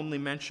enough, the only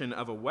mention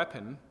of a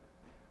weapon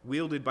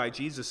wielded by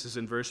Jesus is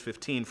in verse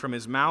 15. "From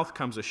his mouth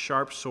comes a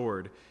sharp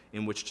sword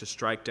in which to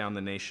strike down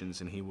the nations,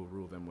 and he will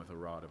rule them with a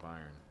rod of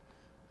iron."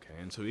 Okay,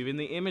 and so even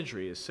the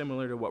imagery is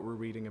similar to what we're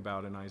reading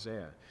about in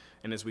Isaiah.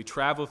 And as we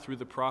travel through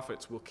the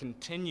prophets, we'll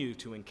continue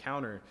to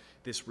encounter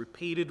this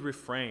repeated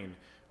refrain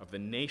of the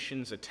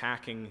nations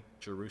attacking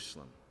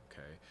Jerusalem.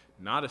 Okay,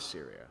 not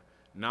Assyria,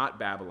 not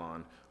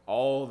Babylon,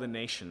 all the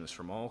nations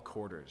from all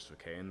quarters.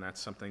 Okay, and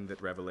that's something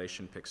that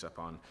Revelation picks up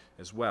on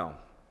as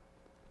well.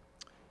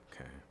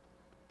 Okay.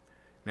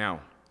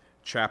 Now,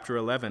 chapter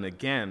 11,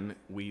 again,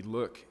 we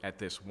look at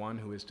this one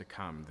who is to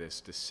come,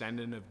 this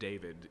descendant of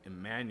David,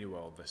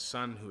 Emmanuel, the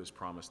son who is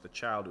promised, the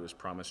child who is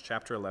promised.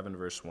 Chapter 11,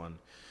 verse 1.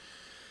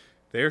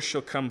 "There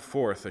shall come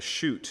forth a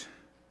shoot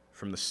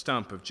from the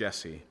stump of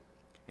Jesse,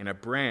 and a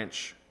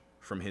branch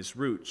from his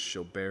roots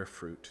shall bear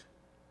fruit."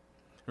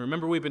 And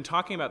remember, we've been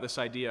talking about this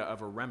idea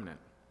of a remnant,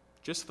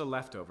 just the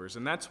leftovers,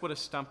 and that's what a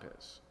stump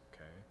is.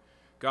 Okay?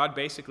 God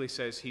basically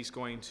says he's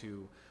going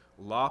to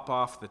lop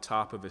off the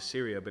top of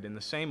Assyria, but in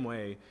the same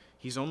way,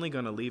 he's only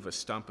going to leave a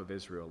stump of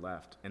Israel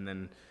left. And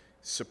then,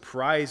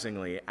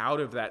 surprisingly,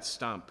 out of that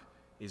stump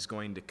is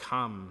going to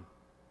come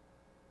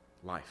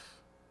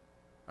life,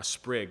 a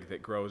sprig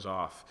that grows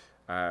off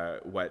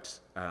what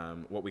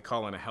we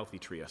call in a healthy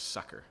tree a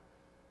sucker,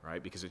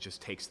 right? Because it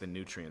just takes the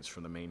nutrients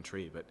from the main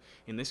tree. But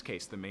in this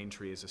case, the main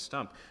tree is a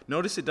stump.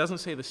 Notice it doesn't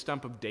say the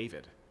stump of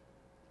David.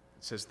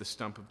 It says the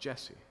stump of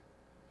Jesse.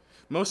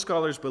 Most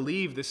scholars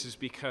believe this is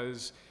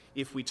because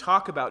if we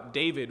talk about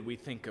David, we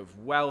think of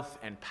wealth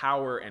and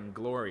power and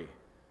glory.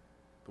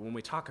 But when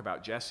we talk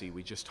about Jesse,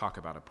 we just talk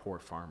about a poor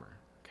farmer.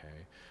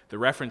 Okay? The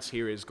reference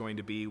here is going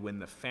to be when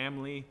the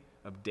family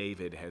of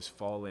David has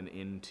fallen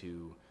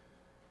into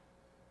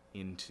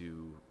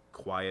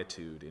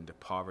quietude, into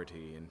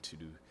poverty,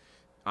 into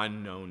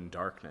unknown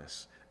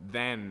darkness.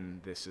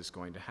 Then this is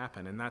going to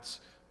happen. And that's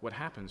what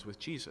happens with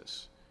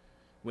Jesus.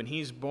 When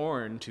he's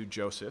born to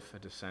Joseph, a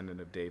descendant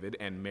of David,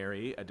 and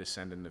Mary, a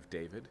descendant of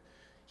David,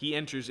 he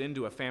enters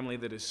into a family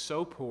that is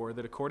so poor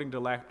that according to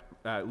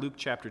Luke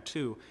chapter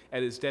 2,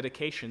 at his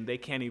dedication, they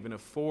can't even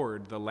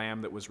afford the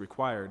lamb that was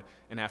required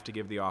and have to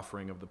give the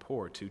offering of the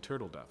poor, 2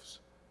 turtle doves.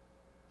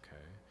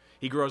 Okay.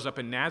 He grows up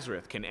in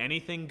Nazareth. Can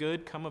anything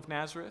good come of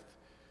Nazareth?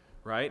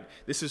 Right?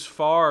 This is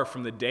far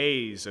from the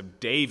days of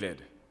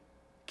David,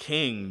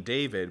 King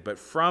David, but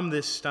from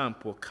this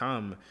stump will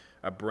come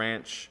a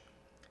branch,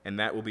 and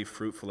that will be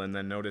fruitful. And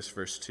then notice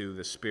verse 2,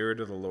 "The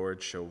Spirit of the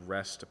Lord shall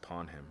rest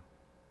upon him."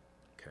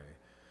 Okay.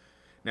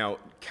 Now,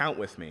 count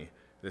with me.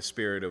 The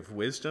spirit of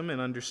wisdom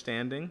and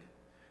understanding,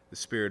 the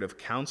spirit of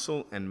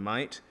counsel and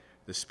might,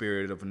 the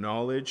spirit of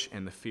knowledge,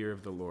 and the fear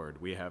of the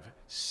Lord. We have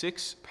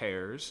 6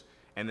 pairs,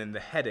 and then the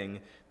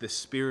heading, the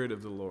Spirit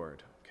of the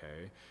Lord.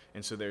 Okay?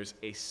 And so there's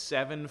a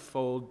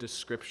 7-fold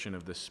description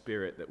of the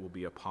Spirit that will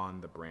be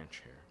upon the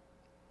branch here.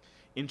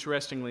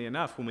 Interestingly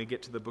enough, when we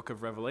get to the book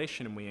of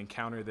Revelation and we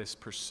encounter this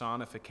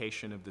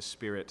personification of the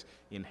Spirit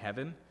in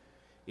heaven,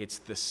 it's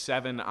the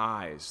 7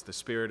 eyes, the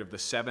spirit of the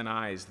 7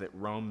 eyes that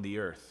roam the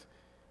earth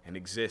and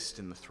exist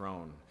in the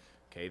throne.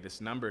 Okay,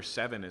 this number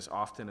 7 is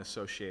often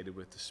associated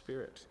with the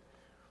Spirit.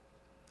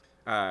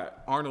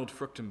 Arnold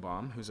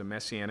Fruchtenbaum, who's a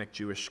Messianic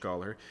Jewish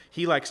scholar,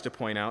 he likes to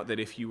point out that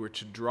if you were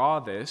to draw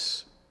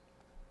this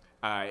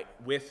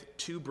with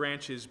 2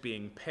 branches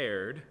being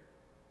paired,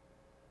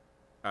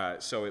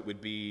 so it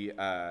would be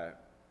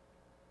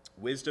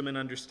wisdom and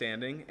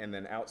understanding, and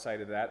then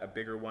outside of that, a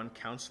bigger one,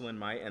 counsel and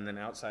might, and then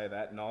outside of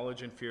that,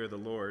 knowledge and fear of the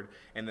Lord,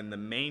 and then the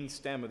main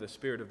stem of the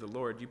Spirit of the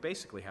Lord, you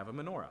basically have a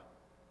menorah.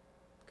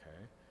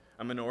 Okay?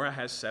 A menorah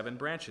has 7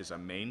 branches, a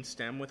main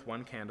stem with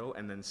 1 candle,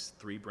 and then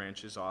 3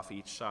 branches off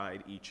each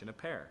side, each in a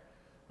pair.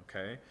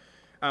 Okay?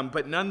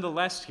 But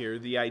nonetheless here,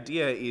 the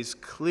idea is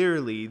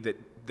clearly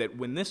that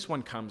when this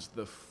one comes,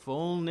 the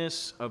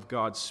fullness of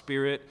God's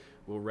Spirit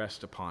will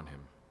rest upon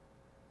him.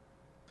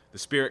 The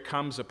Spirit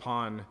comes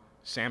upon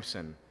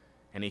Samson,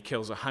 and he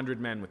kills 100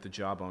 men with the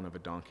jawbone of a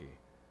donkey.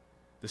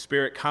 The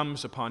Spirit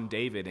comes upon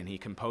David, and he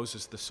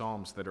composes the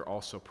Psalms that are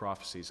also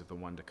prophecies of the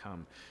one to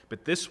come.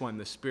 But this one,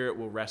 the Spirit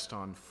will rest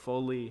on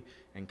fully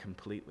and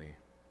completely.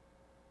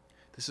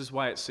 This is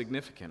why it's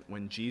significant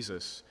when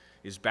Jesus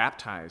is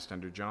baptized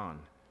under John.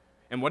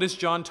 And what is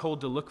John told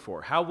to look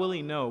for? How will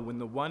he know when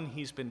the one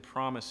he's been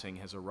promising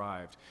has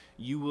arrived?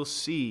 You will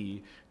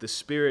see the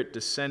Spirit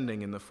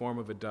descending in the form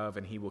of a dove,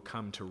 and he will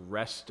come to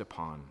rest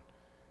upon.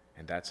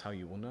 And that's how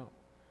you will know.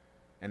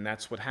 And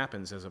that's what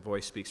happens as a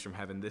voice speaks from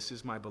heaven. This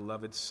is my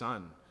beloved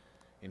Son,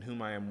 in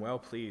whom I am well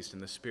pleased,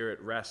 and the Spirit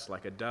rests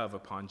like a dove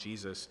upon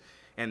Jesus.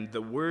 And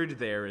the word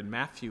there, in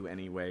Matthew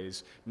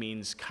anyways,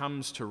 means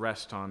comes to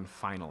rest on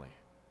finally.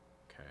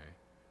 Okay?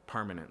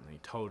 Permanently,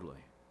 totally.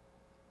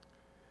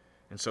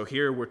 And so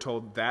here we're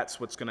told that's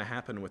what's going to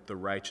happen with the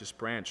righteous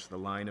branch, the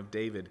line of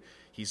David.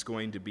 He's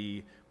going to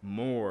be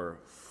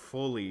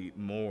fully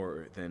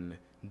more than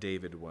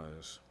David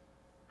was.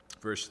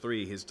 Verse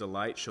 3, his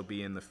delight shall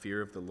be in the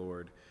fear of the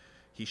Lord.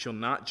 He shall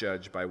not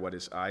judge by what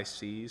his eye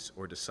sees,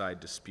 or decide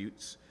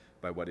disputes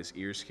by what his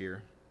ears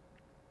hear.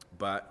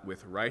 But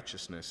with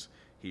righteousness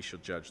he shall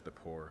judge the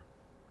poor,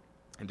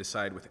 and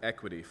decide with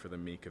equity for the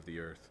meek of the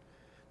earth.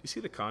 Do you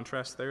see the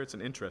contrast there? It's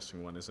an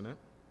interesting one, isn't it?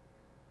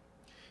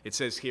 It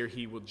says here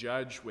he will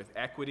judge with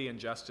equity and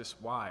justice.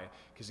 Why?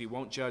 Because he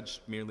won't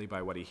judge merely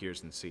by what he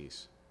hears and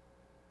sees.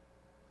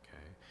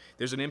 Okay.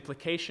 There's an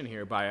implication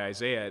here by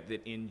Isaiah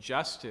that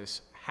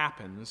injustice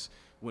happens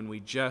when we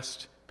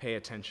just pay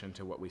attention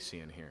to what we see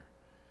and hear,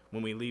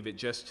 when we leave it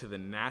just to the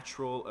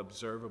natural,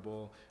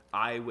 observable,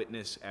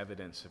 eyewitness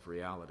evidence of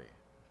reality.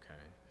 Okay,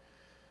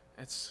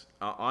 that's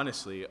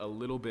honestly a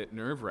little bit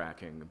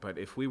nerve-wracking, but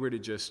if we were to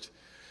just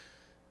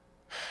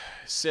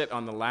sit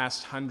on the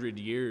last 100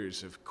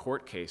 years of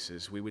court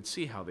cases, we would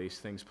see how these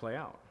things play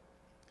out.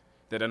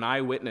 That an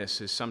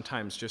eyewitness is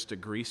sometimes just a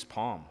greased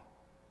palm,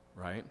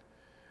 right?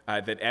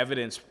 That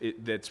evidence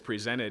that's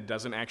presented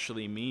doesn't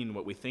actually mean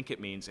what we think it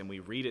means, and we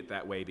read it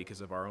that way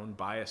because of our own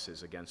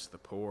biases against the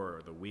poor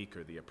or the weak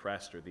or the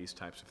oppressed or these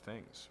types of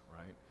things,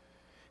 right?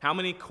 How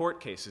many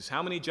court cases,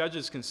 how many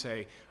judges can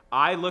say,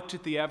 I looked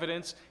at the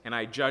evidence and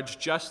I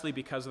judged justly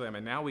because of them,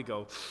 and now we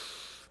go,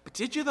 but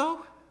did you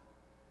though?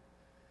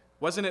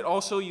 Wasn't it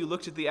also you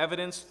looked at the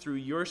evidence through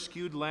your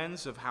skewed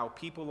lens of how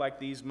people like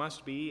these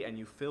must be, and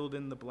you filled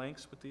in the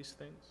blanks with these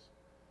things?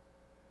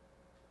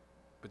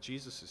 But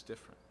Jesus is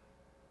different.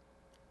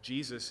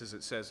 Jesus, as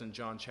it says in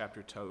John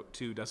chapter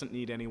 2, doesn't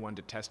need anyone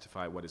to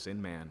testify what is in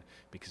man,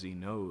 because he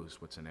knows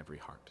what's in every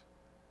heart.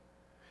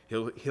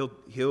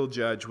 He'll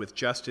judge with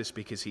justice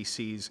because he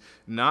sees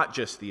not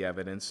just the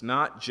evidence,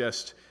 not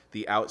just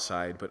the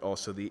outside, but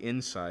also the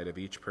inside of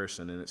each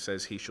person. And it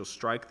says he shall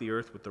strike the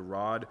earth with the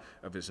rod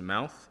of his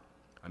mouth.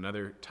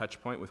 Another touch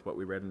point with what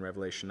we read in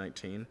Revelation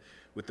 19.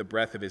 With the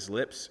breath of his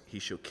lips he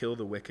shall kill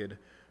the wicked.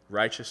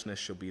 Righteousness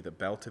shall be the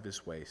belt of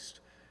his waist,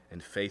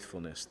 and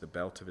faithfulness the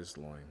belt of his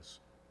loins.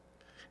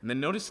 And then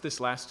notice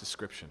this last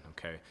description,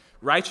 okay?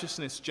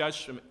 Righteousness,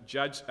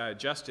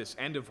 justice,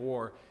 end of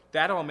war,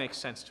 that all makes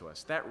sense to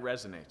us. That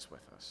resonates with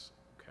us,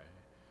 okay?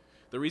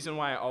 The reason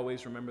why I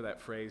always remember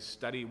that phrase,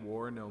 study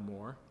war no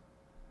more,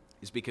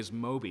 is because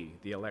Moby,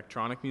 the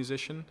electronic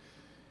musician,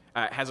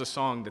 has a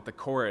song that the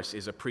chorus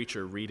is a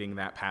preacher reading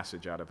that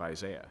passage out of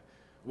Isaiah.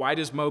 Why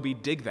does Moby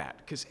dig that?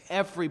 Because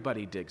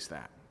everybody digs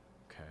that,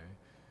 okay?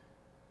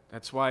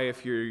 That's why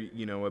if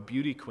you're, a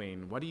beauty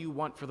queen, what do you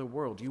want for the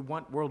world? You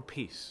want world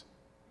peace.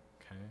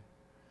 Okay.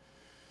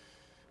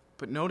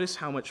 But notice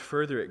how much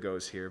further it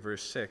goes here.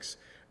 Verse 6,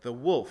 the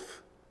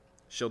wolf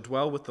shall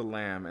dwell with the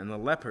lamb, and the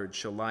leopard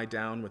shall lie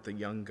down with the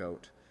young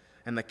goat,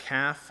 and the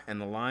calf and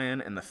the lion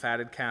and the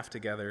fatted calf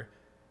together,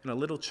 and a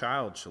little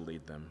child shall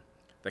lead them.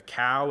 The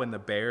cow and the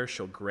bear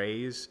shall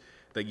graze,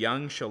 the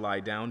young shall lie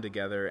down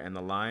together, and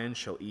the lion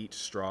shall eat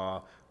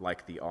straw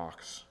like the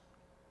ox.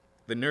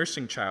 The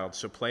nursing child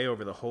shall play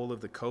over the hole of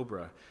the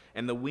cobra,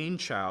 and the weaned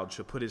child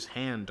shall put his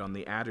hand on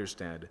the adder's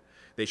den.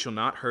 They shall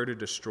not hurt or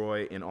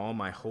destroy in all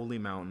my holy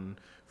mountain,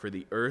 for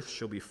the earth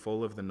shall be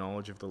full of the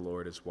knowledge of the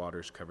Lord as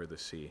waters cover the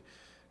sea.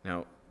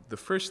 Now, the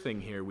first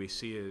thing here we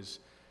see is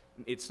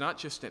it's not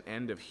just an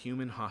end of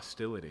human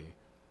hostility,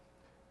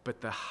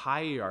 but the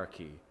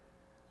hierarchy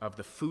of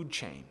the food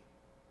chain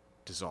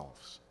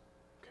dissolves.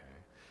 Okay.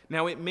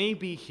 Now, it may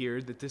be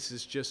here that this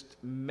is just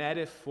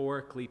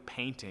metaphorically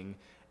painting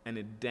an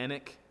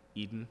Edenic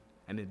Eden,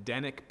 an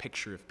Edenic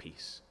picture of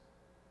peace.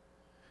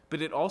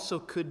 But it also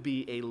could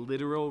be a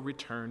literal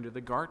return to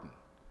the garden.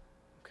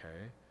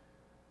 Okay?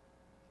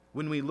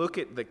 When we look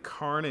at the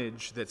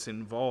carnage that's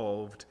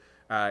involved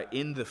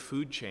in the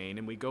food chain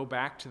and we go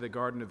back to the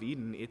Garden of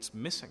Eden, it's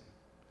missing.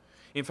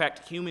 In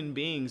fact, human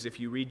beings, if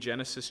you read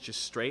Genesis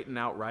just straight and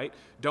outright,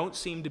 don't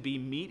seem to be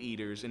meat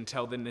eaters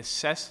until the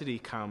necessity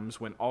comes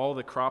when all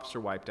the crops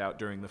are wiped out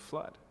during the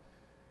flood.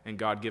 And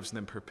God gives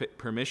them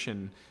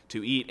permission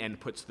to eat and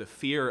puts the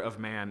fear of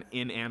man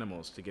in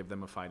animals to give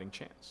them a fighting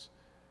chance.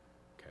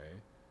 Okay?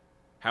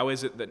 How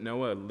is it that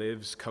Noah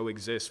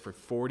coexists for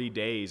 40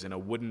 days in a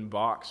wooden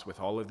box with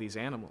all of these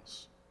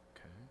animals?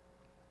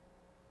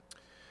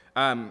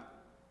 Okay?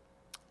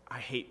 I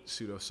hate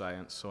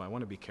pseudoscience, so I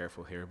want to be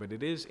careful here, but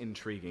it is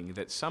intriguing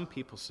that some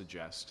people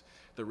suggest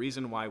the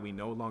reason why we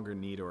no longer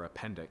need our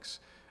appendix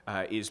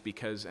is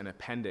because an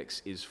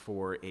appendix is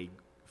for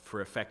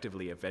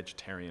effectively a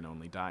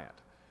vegetarian-only diet.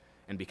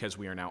 And because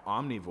we are now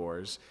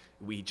omnivores,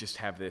 we just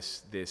have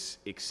this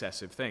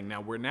excessive thing. Now,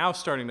 we're now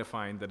starting to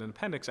find that an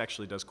appendix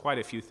actually does quite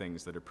a few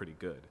things that are pretty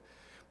good.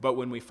 But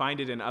when we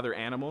find it in other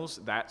animals,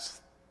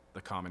 that's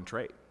the common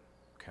trait,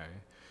 okay?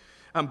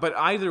 But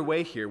either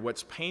way here,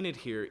 what's painted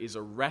here is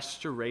a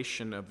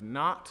restoration of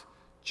not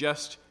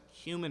just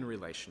human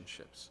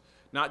relationships,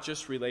 not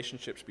just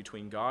relationships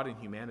between God and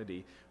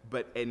humanity,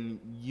 but in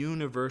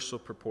universal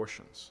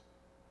proportions,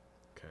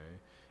 okay?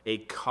 A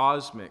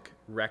cosmic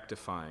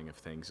rectifying of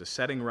things, a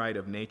setting right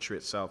of nature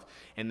itself.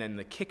 And then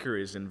the kicker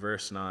is in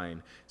verse 9.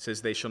 It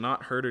says, "They shall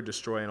not hurt or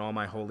destroy in all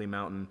my holy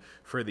mountain,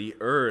 for the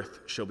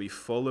earth shall be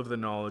full of the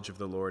knowledge of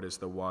the Lord as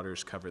the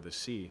waters cover the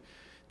sea."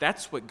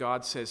 That's what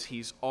God says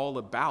he's all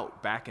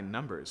about back in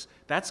Numbers.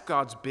 That's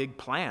God's big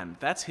plan.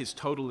 That's his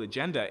total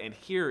agenda, and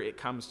here it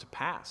comes to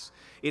pass.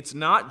 It's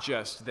not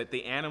just that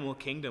the animal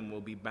kingdom will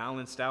be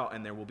balanced out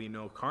and there will be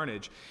no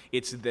carnage.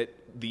 It's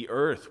that the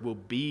earth will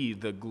be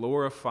the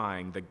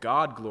God-glorifying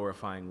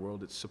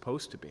world it's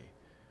supposed to be.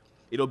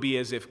 It'll be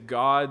as if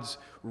God's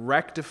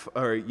ramifying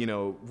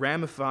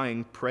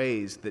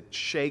praise that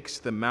shakes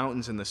the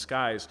mountains and the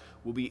skies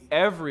will be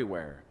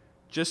everywhere,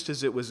 just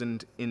as it was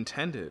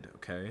intended,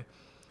 okay?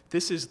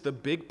 This is the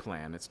big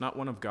plan. It's not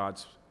one of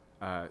God's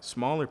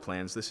smaller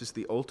plans. This is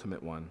the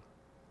ultimate one.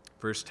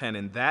 Verse 10,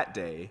 "In that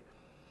day,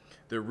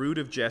 the root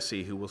of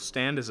Jesse, who will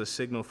stand as a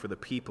signal for the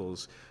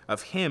peoples,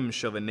 of him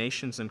shall the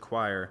nations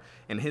inquire,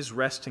 and his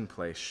resting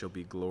place shall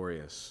be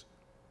glorious."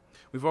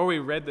 We've already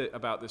read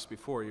about this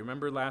before. You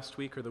remember last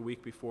week or the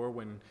week before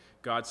when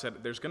God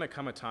said there's going to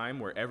come a time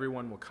where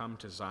everyone will come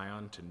to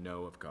Zion to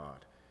know of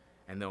God.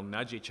 And they'll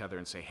nudge each other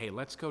and say, "Hey,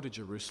 let's go to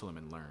Jerusalem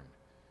and learn."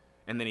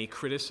 And then he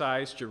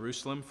criticized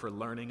Jerusalem for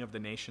learning of the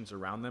nations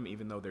around them,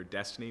 even though their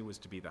destiny was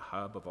to be the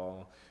hub of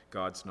all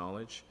God's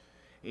knowledge.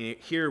 And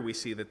here we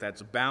see that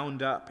that's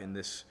bound up in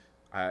this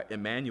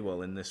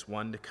Emmanuel, in this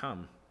one to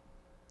come.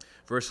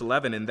 Verse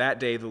 11, "In that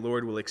day the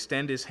Lord will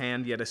extend his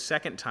hand yet a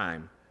second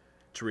time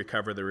to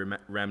recover the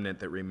remnant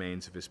that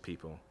remains of his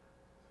people."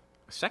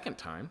 A second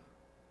time?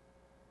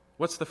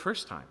 What's the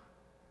first time?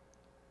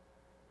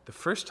 The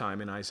first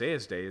time in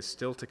Isaiah's day is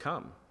still to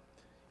come.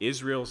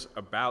 Israel's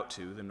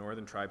the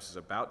northern tribes is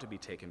about to be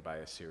taken by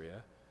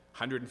Assyria.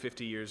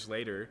 150 years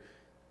later,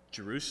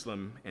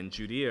 Jerusalem and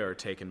Judea are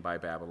taken by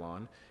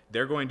Babylon.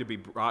 They're going to be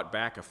brought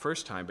back a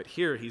first time, but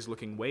here he's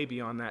looking way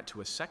beyond that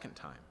to a second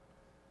time.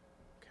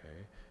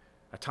 Okay?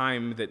 A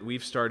time that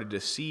we've started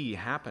to see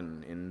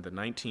happen in the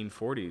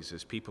 1940s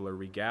as people are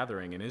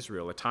regathering in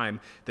Israel, a time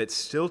that's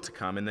still to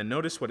come. And then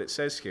notice what it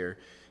says here.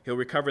 He'll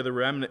recover the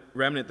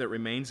remnant that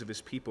remains of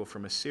his people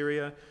from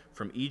Assyria,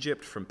 from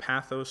Egypt, from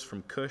Pathos,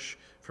 from Cush,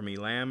 from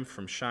Elam,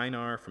 from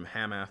Shinar, from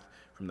Hamath,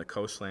 from the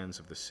coastlands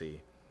of the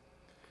sea.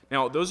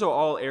 Now, those are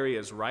all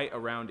areas right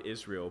around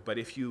Israel, but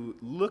if you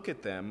look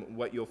at them,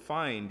 what you'll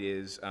find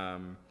is,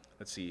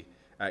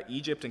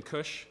 Egypt and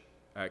Cush.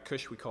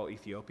 Cush we call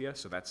Ethiopia,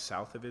 so that's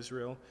south of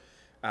Israel.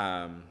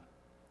 Elam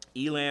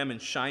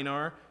and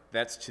Shinar,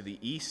 that's to the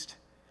east.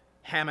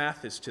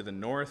 Hamath is to the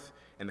north.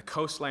 And the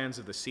coastlands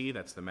of the sea,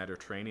 that's the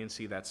Mediterranean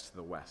Sea, that's to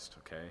the west,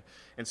 okay?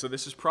 And so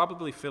this is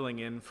probably filling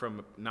in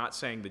from not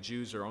saying the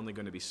Jews are only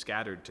going to be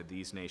scattered to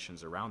these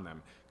nations around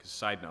them, because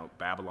side note,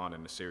 Babylon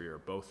and Assyria are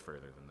both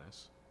further than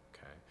this,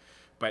 okay?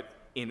 But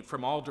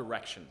from all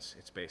directions,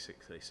 it's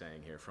basically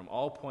saying here, from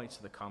all points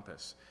of the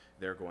compass,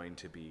 they're going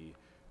to be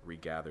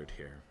regathered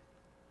here.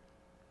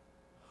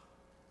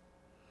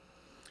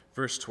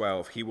 Verse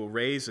 12, "He will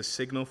raise a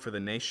signal for the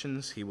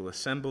nations. He will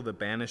assemble the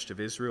banished of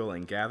Israel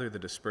and gather the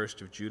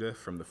dispersed of Judah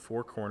from the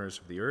four corners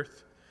of the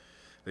earth.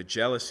 The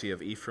jealousy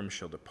of Ephraim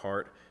shall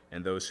depart,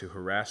 and those who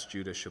harass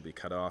Judah shall be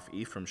cut off.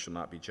 Ephraim shall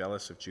not be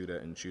jealous of Judah,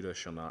 and Judah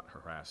shall not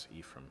harass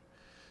Ephraim."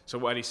 So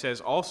what he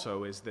says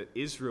also is that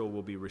Israel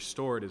will be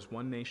restored as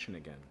one nation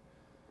again.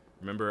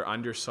 Remember,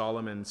 under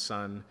Solomon's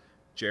son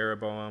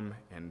Jeroboam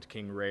and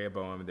King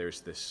Rehoboam,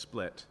 there's this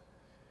split.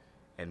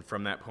 And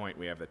from that point,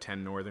 we have the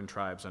 10 northern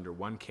tribes under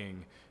one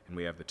king, and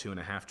we have the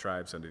 2.5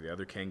 tribes under the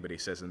other king. But he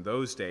says, in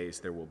those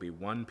days, there will be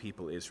one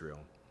people,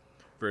 Israel.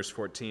 Verse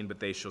 14, "But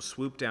they shall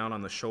swoop down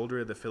on the shoulder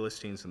of the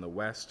Philistines in the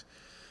west.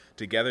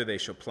 Together they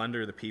shall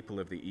plunder the people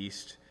of the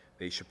east.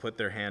 They shall put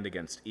their hand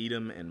against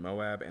Edom and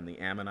Moab, and the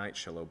Ammonites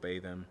shall obey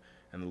them.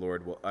 And the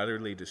Lord will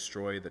utterly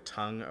destroy the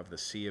tongue of the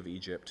sea of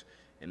Egypt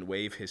and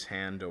wave his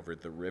hand over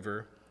the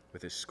river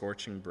with his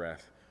scorching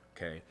breath."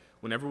 Okay?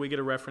 Whenever we get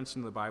a reference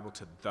in the Bible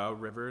to the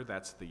river,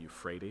 that's the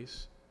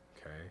Euphrates.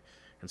 Okay?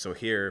 And so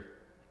here,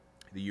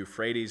 the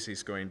Euphrates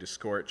he's going to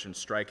scorch and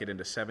strike it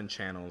into 7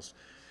 channels,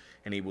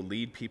 and he will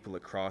lead people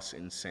across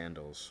in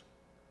sandals.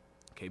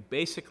 Okay,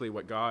 basically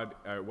what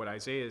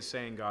Isaiah is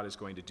saying God is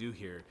going to do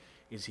here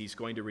is he's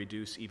going to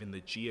reduce even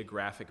the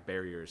geographic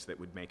barriers that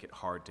would make it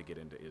hard to get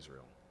into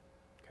Israel.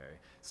 Okay?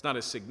 It's not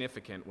as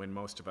significant when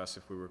most of us,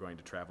 if we were going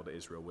to travel to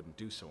Israel, wouldn't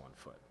do so on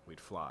foot.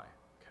 We'd fly.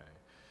 Okay?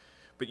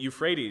 But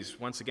Euphrates,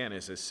 once again,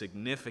 is a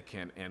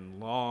significant and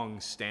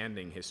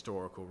long-standing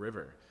historical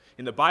river.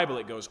 In the Bible,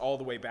 it goes all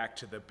the way back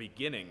to the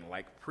beginning.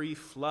 Like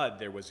pre-flood,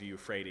 there was a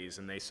Euphrates,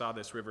 and they saw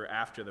this river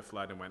after the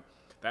flood and went,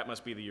 that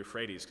must be the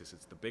Euphrates because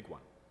it's the big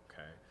one.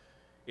 Okay,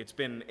 it's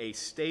been a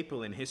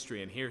staple in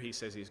history, and here he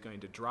says he's going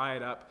to dry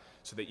it up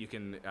so that you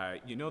can,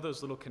 you know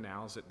those little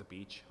canals at the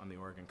beach on the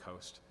Oregon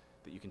coast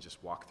that you can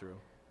just walk through?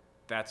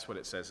 That's what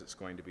it says it's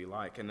going to be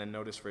like. And then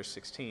notice verse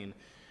 16,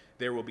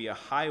 there will be a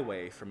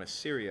highway from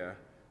Assyria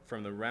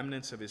from the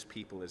remnants of his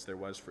people as there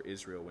was for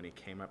Israel when he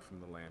came up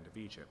from the land of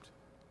Egypt.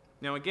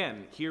 Now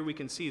again, here we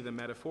can see the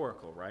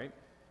metaphorical, right?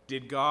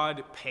 Did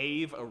God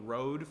pave a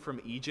road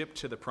from Egypt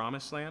to the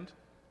promised land?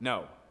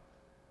 No.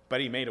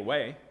 But he made a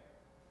way.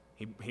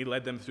 He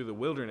led them through the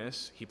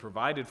wilderness. He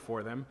provided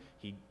for them.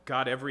 He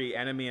got every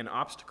enemy and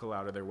obstacle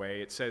out of their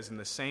way. It says in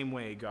the same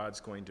way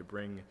God's going to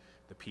bring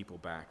the people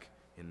back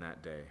in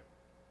that day.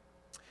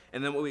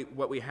 And then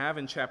what we have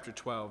in chapter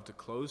 12 to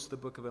close the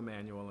book of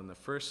Emmanuel in the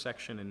first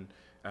section in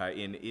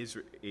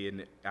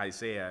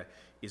Isaiah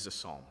is a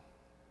psalm.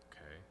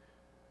 Okay?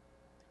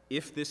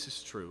 If this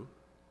is true,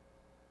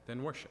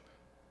 then worship.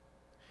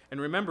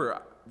 And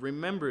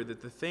remember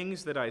that the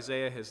things that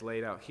Isaiah has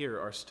laid out here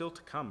are still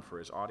to come for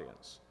his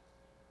audience.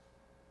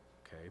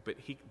 Okay, but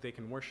they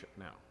can worship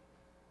now.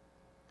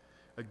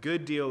 A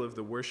good deal of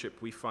the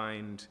worship we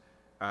find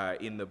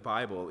in the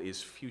Bible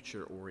is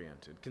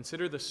future-oriented.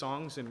 Consider the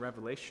songs in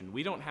Revelation.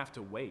 We don't have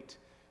to wait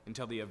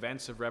until the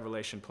events of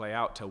Revelation play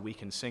out till we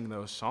can sing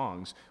those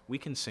songs. We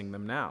can sing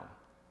them now.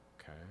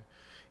 Okay,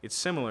 it's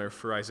similar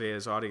for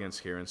Isaiah's audience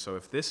here. And so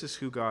if this is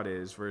who God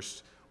is,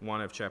 verse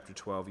 1 of chapter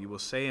 12, you will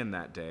say in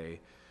that day,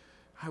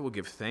 I will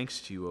give thanks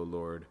to you, O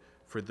Lord,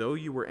 for though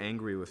you were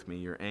angry with me,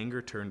 your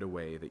anger turned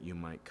away that you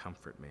might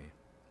comfort me.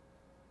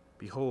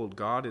 Behold,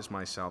 God is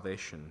my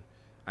salvation.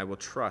 I will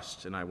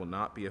trust and I will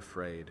not be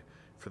afraid,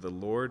 for the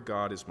Lord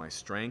God is my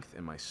strength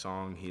and my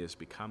song. He has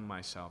become my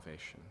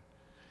salvation.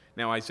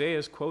 Now, Isaiah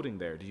is quoting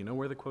there. Do you know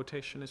where the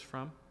quotation is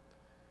from?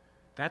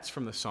 That's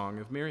from the Song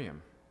of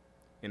Miriam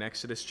in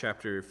Exodus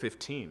chapter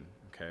 15,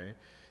 okay?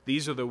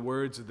 These are the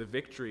words of the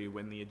victory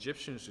when the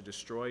Egyptians are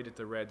destroyed at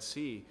the Red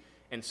Sea.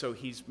 And so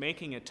he's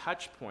making a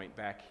touch point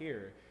back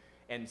here.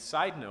 And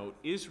side note,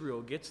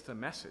 Israel gets the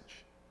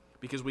message,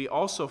 because we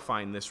also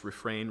find this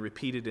refrain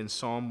repeated in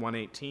Psalm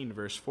 118,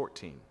 verse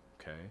 14,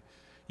 okay?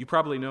 You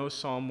probably know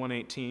Psalm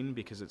 118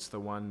 because it's the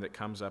one that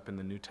comes up in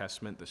the New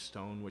Testament. The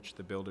stone which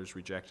the builders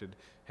rejected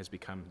has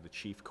become the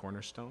chief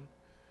cornerstone,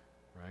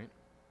 right?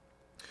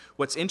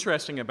 What's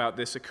interesting about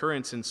this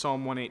occurrence in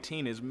Psalm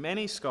 118 is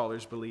many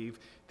scholars believe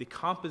the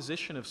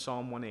composition of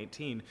Psalm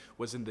 118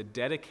 was in the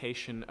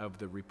dedication of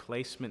the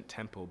replacement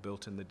temple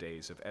built in the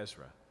days of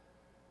Ezra.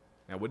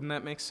 Now, wouldn't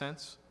that make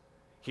sense?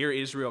 Here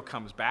Israel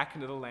comes back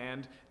into the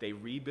land, they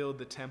rebuild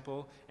the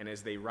temple, and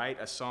as they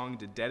write a song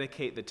to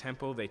dedicate the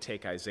temple, they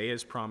take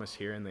Isaiah's promise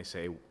here and they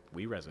say,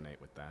 we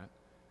resonate with that.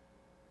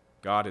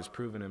 God has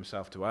proven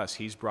himself to us.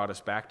 He's brought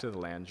us back to the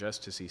land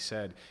just as he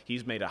said.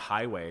 He's made a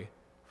highway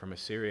from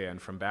Assyria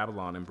and from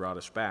Babylon and brought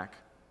us back.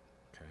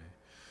 Okay.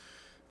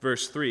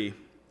 Verse 3,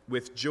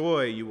 with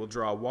joy you will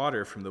draw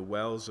water from the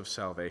wells of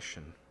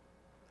salvation.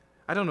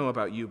 I don't know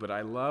about you, but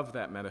I love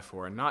that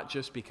metaphor, and not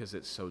just because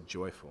it's so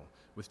joyful.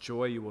 With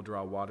joy you will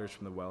draw waters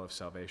from the well of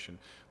salvation,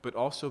 but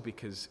also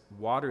because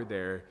water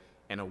there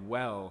and a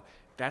well,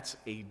 that's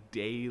a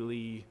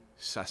daily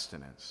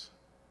sustenance.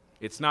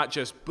 It's not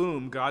just,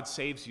 boom, God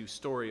saves you,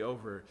 story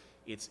over.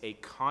 It's a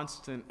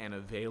constant and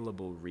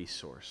available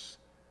resource.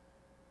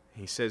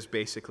 He says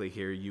basically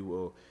here, you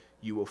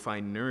will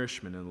find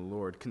nourishment in the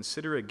Lord.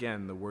 Consider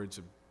again the words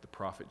of the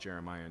prophet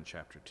Jeremiah in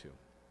chapter 2.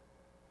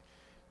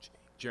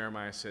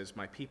 Jeremiah says,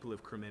 my people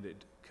have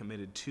committed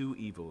two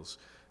evils.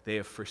 They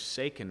have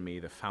forsaken me,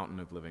 the fountain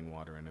of living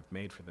water, and have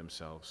made for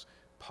themselves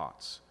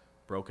pots,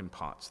 broken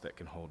pots that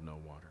can hold no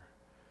water.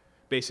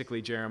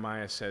 Basically,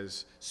 Jeremiah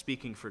says,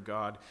 speaking for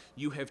God,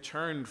 you have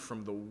turned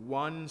from the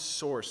one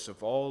source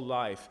of all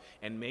life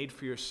and made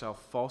for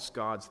yourself false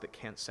gods that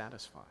can't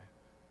satisfy.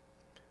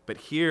 But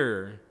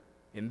here,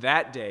 in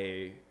that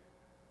day,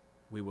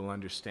 we will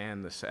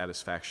understand the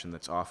satisfaction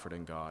that's offered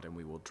in God, and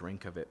we will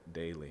drink of it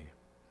daily.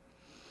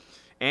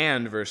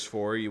 And, verse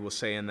 4, you will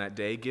say in that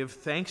day, give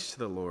thanks to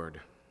the Lord.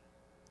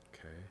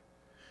 Okay.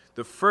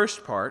 The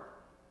first part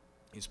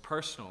is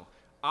personal.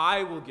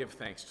 I will give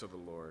thanks to the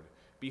Lord.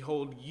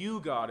 Behold, you,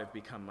 God, have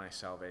become my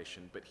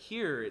salvation. But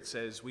here it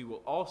says we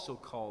will also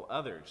call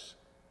others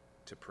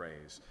to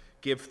praise.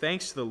 Give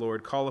thanks to the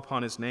Lord, call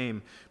upon his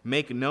name,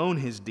 make known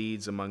his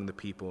deeds among the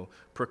people,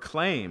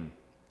 proclaim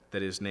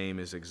that his name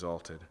is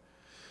exalted.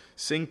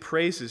 Sing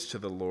praises to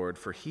the Lord,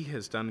 for he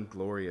has done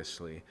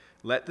gloriously.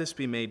 Let this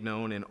be made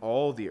known in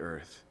all the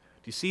earth.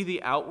 Do you see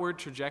the outward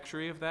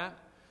trajectory of that?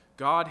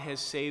 God has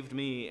saved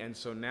me, and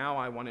so now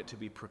I want it to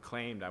be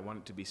proclaimed. I want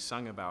it to be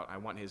sung about. I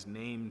want his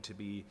name to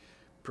be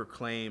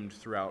proclaimed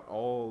throughout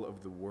all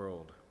of the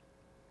world.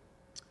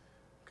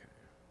 Okay.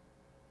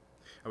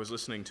 I was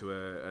listening to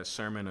a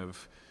sermon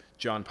of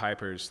John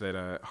Piper's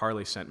that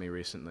Harley sent me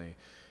recently,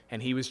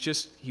 And he was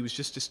just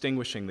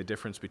distinguishing the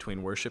difference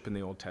between worship in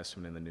the Old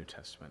Testament and the New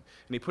Testament.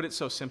 And he put it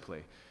so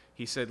simply.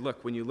 He said,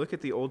 look, when you look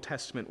at the Old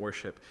Testament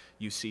worship,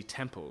 you see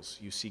temples,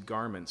 you see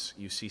garments,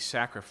 you see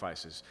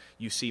sacrifices,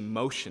 you see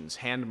motions,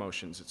 hand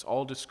motions. It's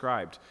all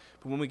described.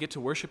 But when we get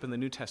to worship in the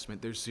New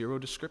Testament, there's zero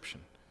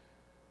description.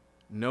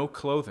 No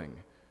clothing,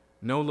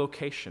 no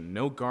location,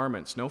 no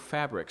garments, no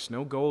fabrics,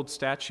 no gold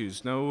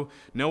statues, no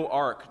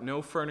ark,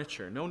 no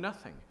furniture, no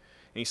nothing.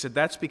 And he said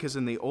that's because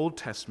in the Old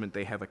Testament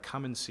they have a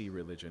come and see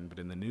religion, but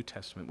in the New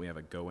Testament we have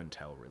a go and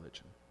tell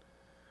religion.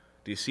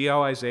 Do you see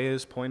how Isaiah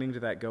is pointing to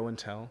that go and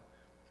tell?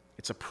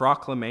 It's a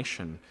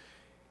proclamation.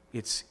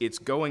 It's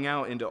going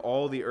out into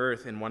all the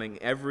earth and wanting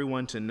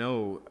everyone to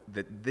know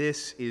that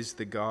this is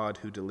the God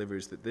who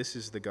delivers, that this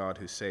is the God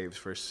who saves.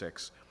 Verse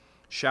 6,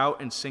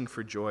 shout and sing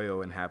for joy,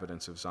 O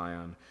inhabitants of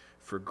Zion,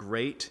 for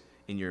great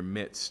in your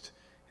midst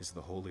is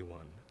the Holy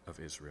One of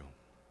Israel.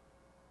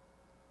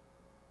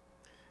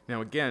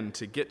 Now again,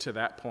 to get to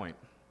that point,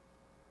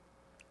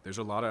 there's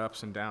a lot of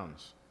ups and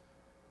downs.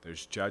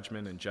 There's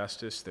judgment and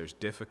justice, there's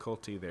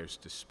difficulty, there's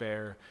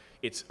despair.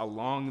 It's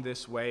along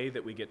this way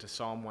that we get to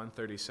Psalm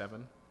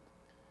 137,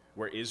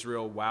 where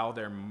Israel, while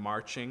they're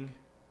marching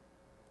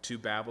to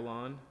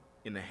Babylon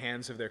in the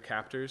hands of their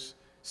captors,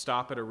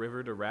 stop at a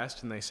river to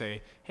rest, and they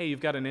say, hey, you've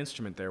got an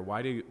instrument there,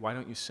 why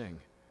don't you sing?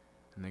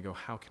 And they go,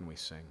 how can we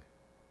sing?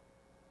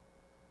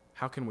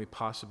 How can we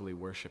possibly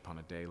worship on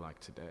a day like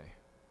today?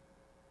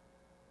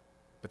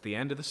 But the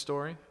end of the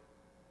story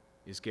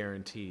is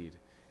guaranteed,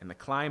 and the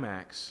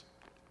climax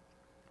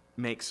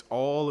makes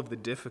all of the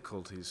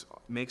difficulties,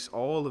 makes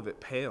all of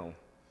it pale.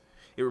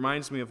 It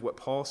reminds me of what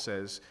Paul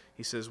says.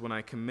 He says, when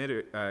I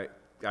consider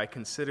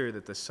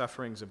that the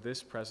sufferings of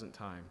this present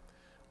time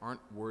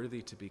aren't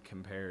worthy to be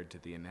compared to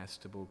the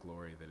inestimable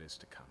glory that is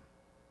to come.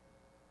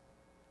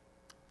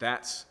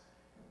 That's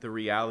the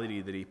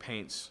reality that he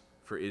paints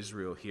for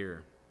Israel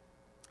here.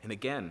 And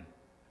again,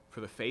 for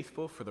the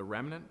faithful, for the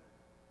remnant,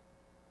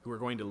 who are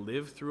going to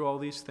live through all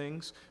these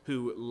things,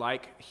 who,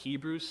 like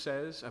Hebrews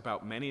says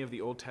about many of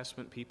the Old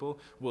Testament people,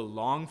 will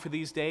long for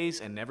these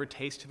days and never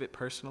taste of it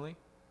personally,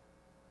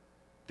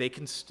 they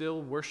can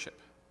still worship.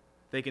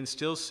 They can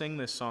still sing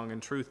this song in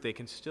truth. They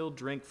can still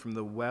drink from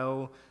the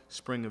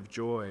wellspring of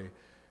joy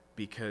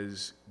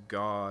because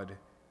God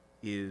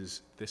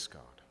is this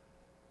God,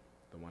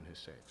 the one who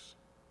saves.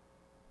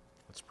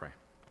 Let's pray.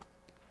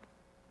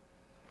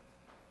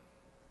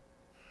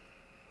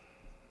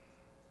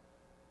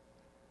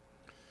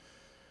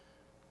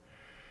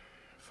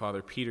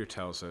 Father, Peter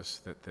tells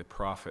us that the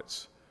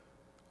prophets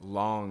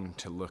longed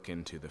to look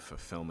into the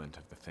fulfillment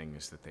of the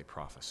things that they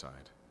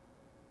prophesied.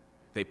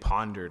 They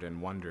pondered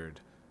and wondered,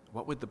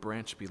 what would the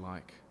branch be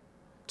like?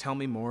 Tell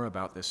me more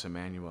about this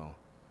Emmanuel.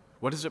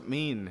 What does it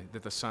mean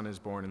that the Son is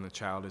born and the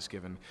child is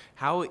given?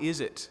 How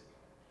is it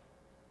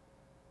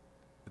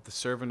that the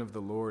servant of the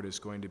Lord is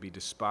going to be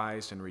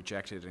despised and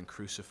rejected and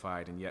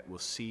crucified, and yet will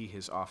see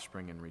his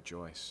offspring and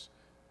rejoice?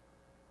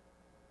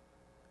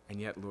 And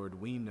yet, Lord,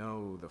 we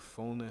know the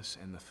fullness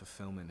and the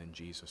fulfillment in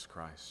Jesus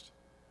Christ.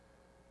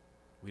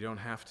 We don't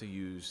have to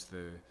use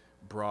the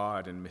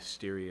broad and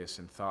mysterious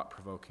and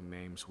thought-provoking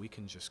names. We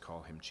can just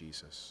call him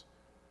Jesus.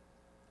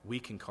 We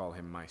can call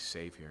him my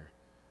Savior.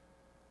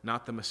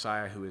 Not the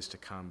Messiah who is to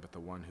come, but the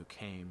one who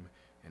came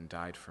and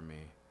died for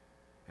me,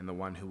 and the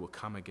one who will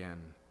come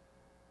again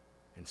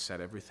and set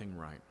everything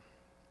right.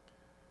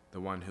 The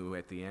one who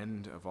at the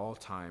end of all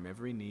time,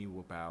 every knee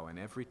will bow and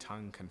every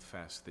tongue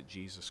confess that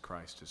Jesus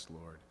Christ is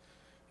Lord.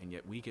 And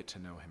yet we get to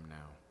know him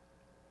now.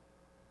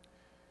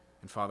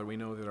 And Father, we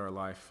know that our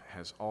life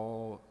has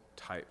all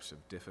types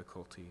of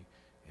difficulty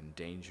and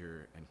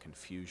danger and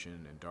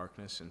confusion and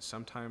darkness, and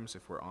sometimes,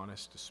 if we're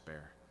honest,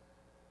 despair.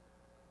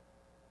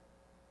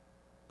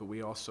 But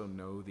we also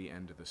know the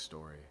end of the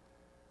story,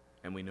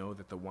 and we know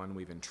that the one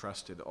we've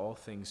entrusted all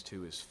things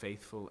to is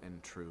faithful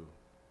and true.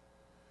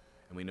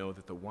 And we know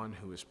that the one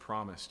who is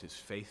promised is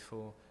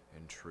faithful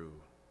and true.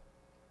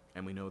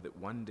 And we know that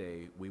one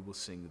day we will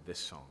sing this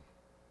song.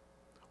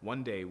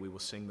 One day we will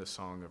sing the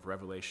song of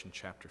Revelation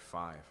chapter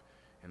 5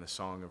 and the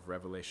song of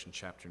Revelation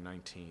chapter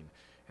 19.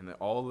 And that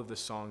all of the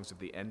songs of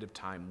the end of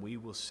time we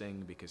will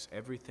sing because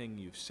everything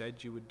you've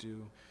said you would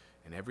do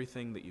and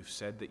everything that you've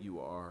said that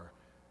you are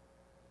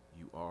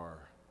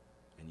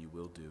and you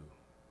will do.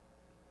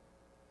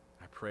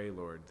 I pray,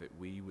 Lord, that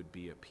we would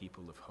be a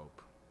people of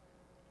hope.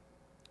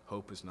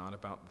 Hope is not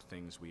about the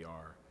things we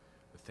are,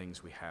 the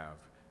things we have,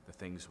 the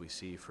things we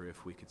see, for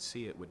if we could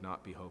see it, would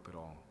not be hope at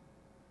all.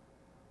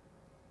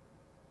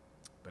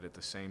 But at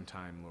the same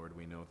time, Lord,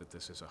 we know that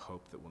this is a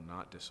hope that will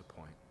not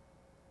disappoint.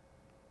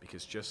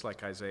 Because just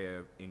like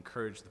Isaiah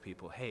encouraged the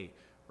people, hey,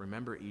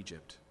 remember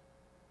Egypt.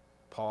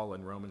 Paul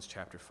in Romans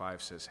chapter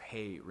 5 says,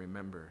 hey,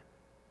 remember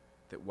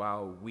that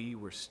while we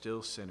were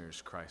still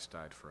sinners, Christ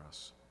died for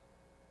us.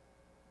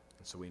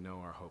 And so we know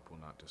our hope will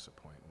not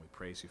disappoint. And we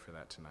praise you for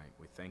that tonight.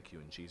 We thank you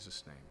in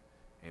Jesus'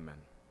 name. Amen.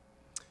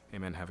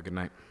 Amen. Have a good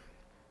night.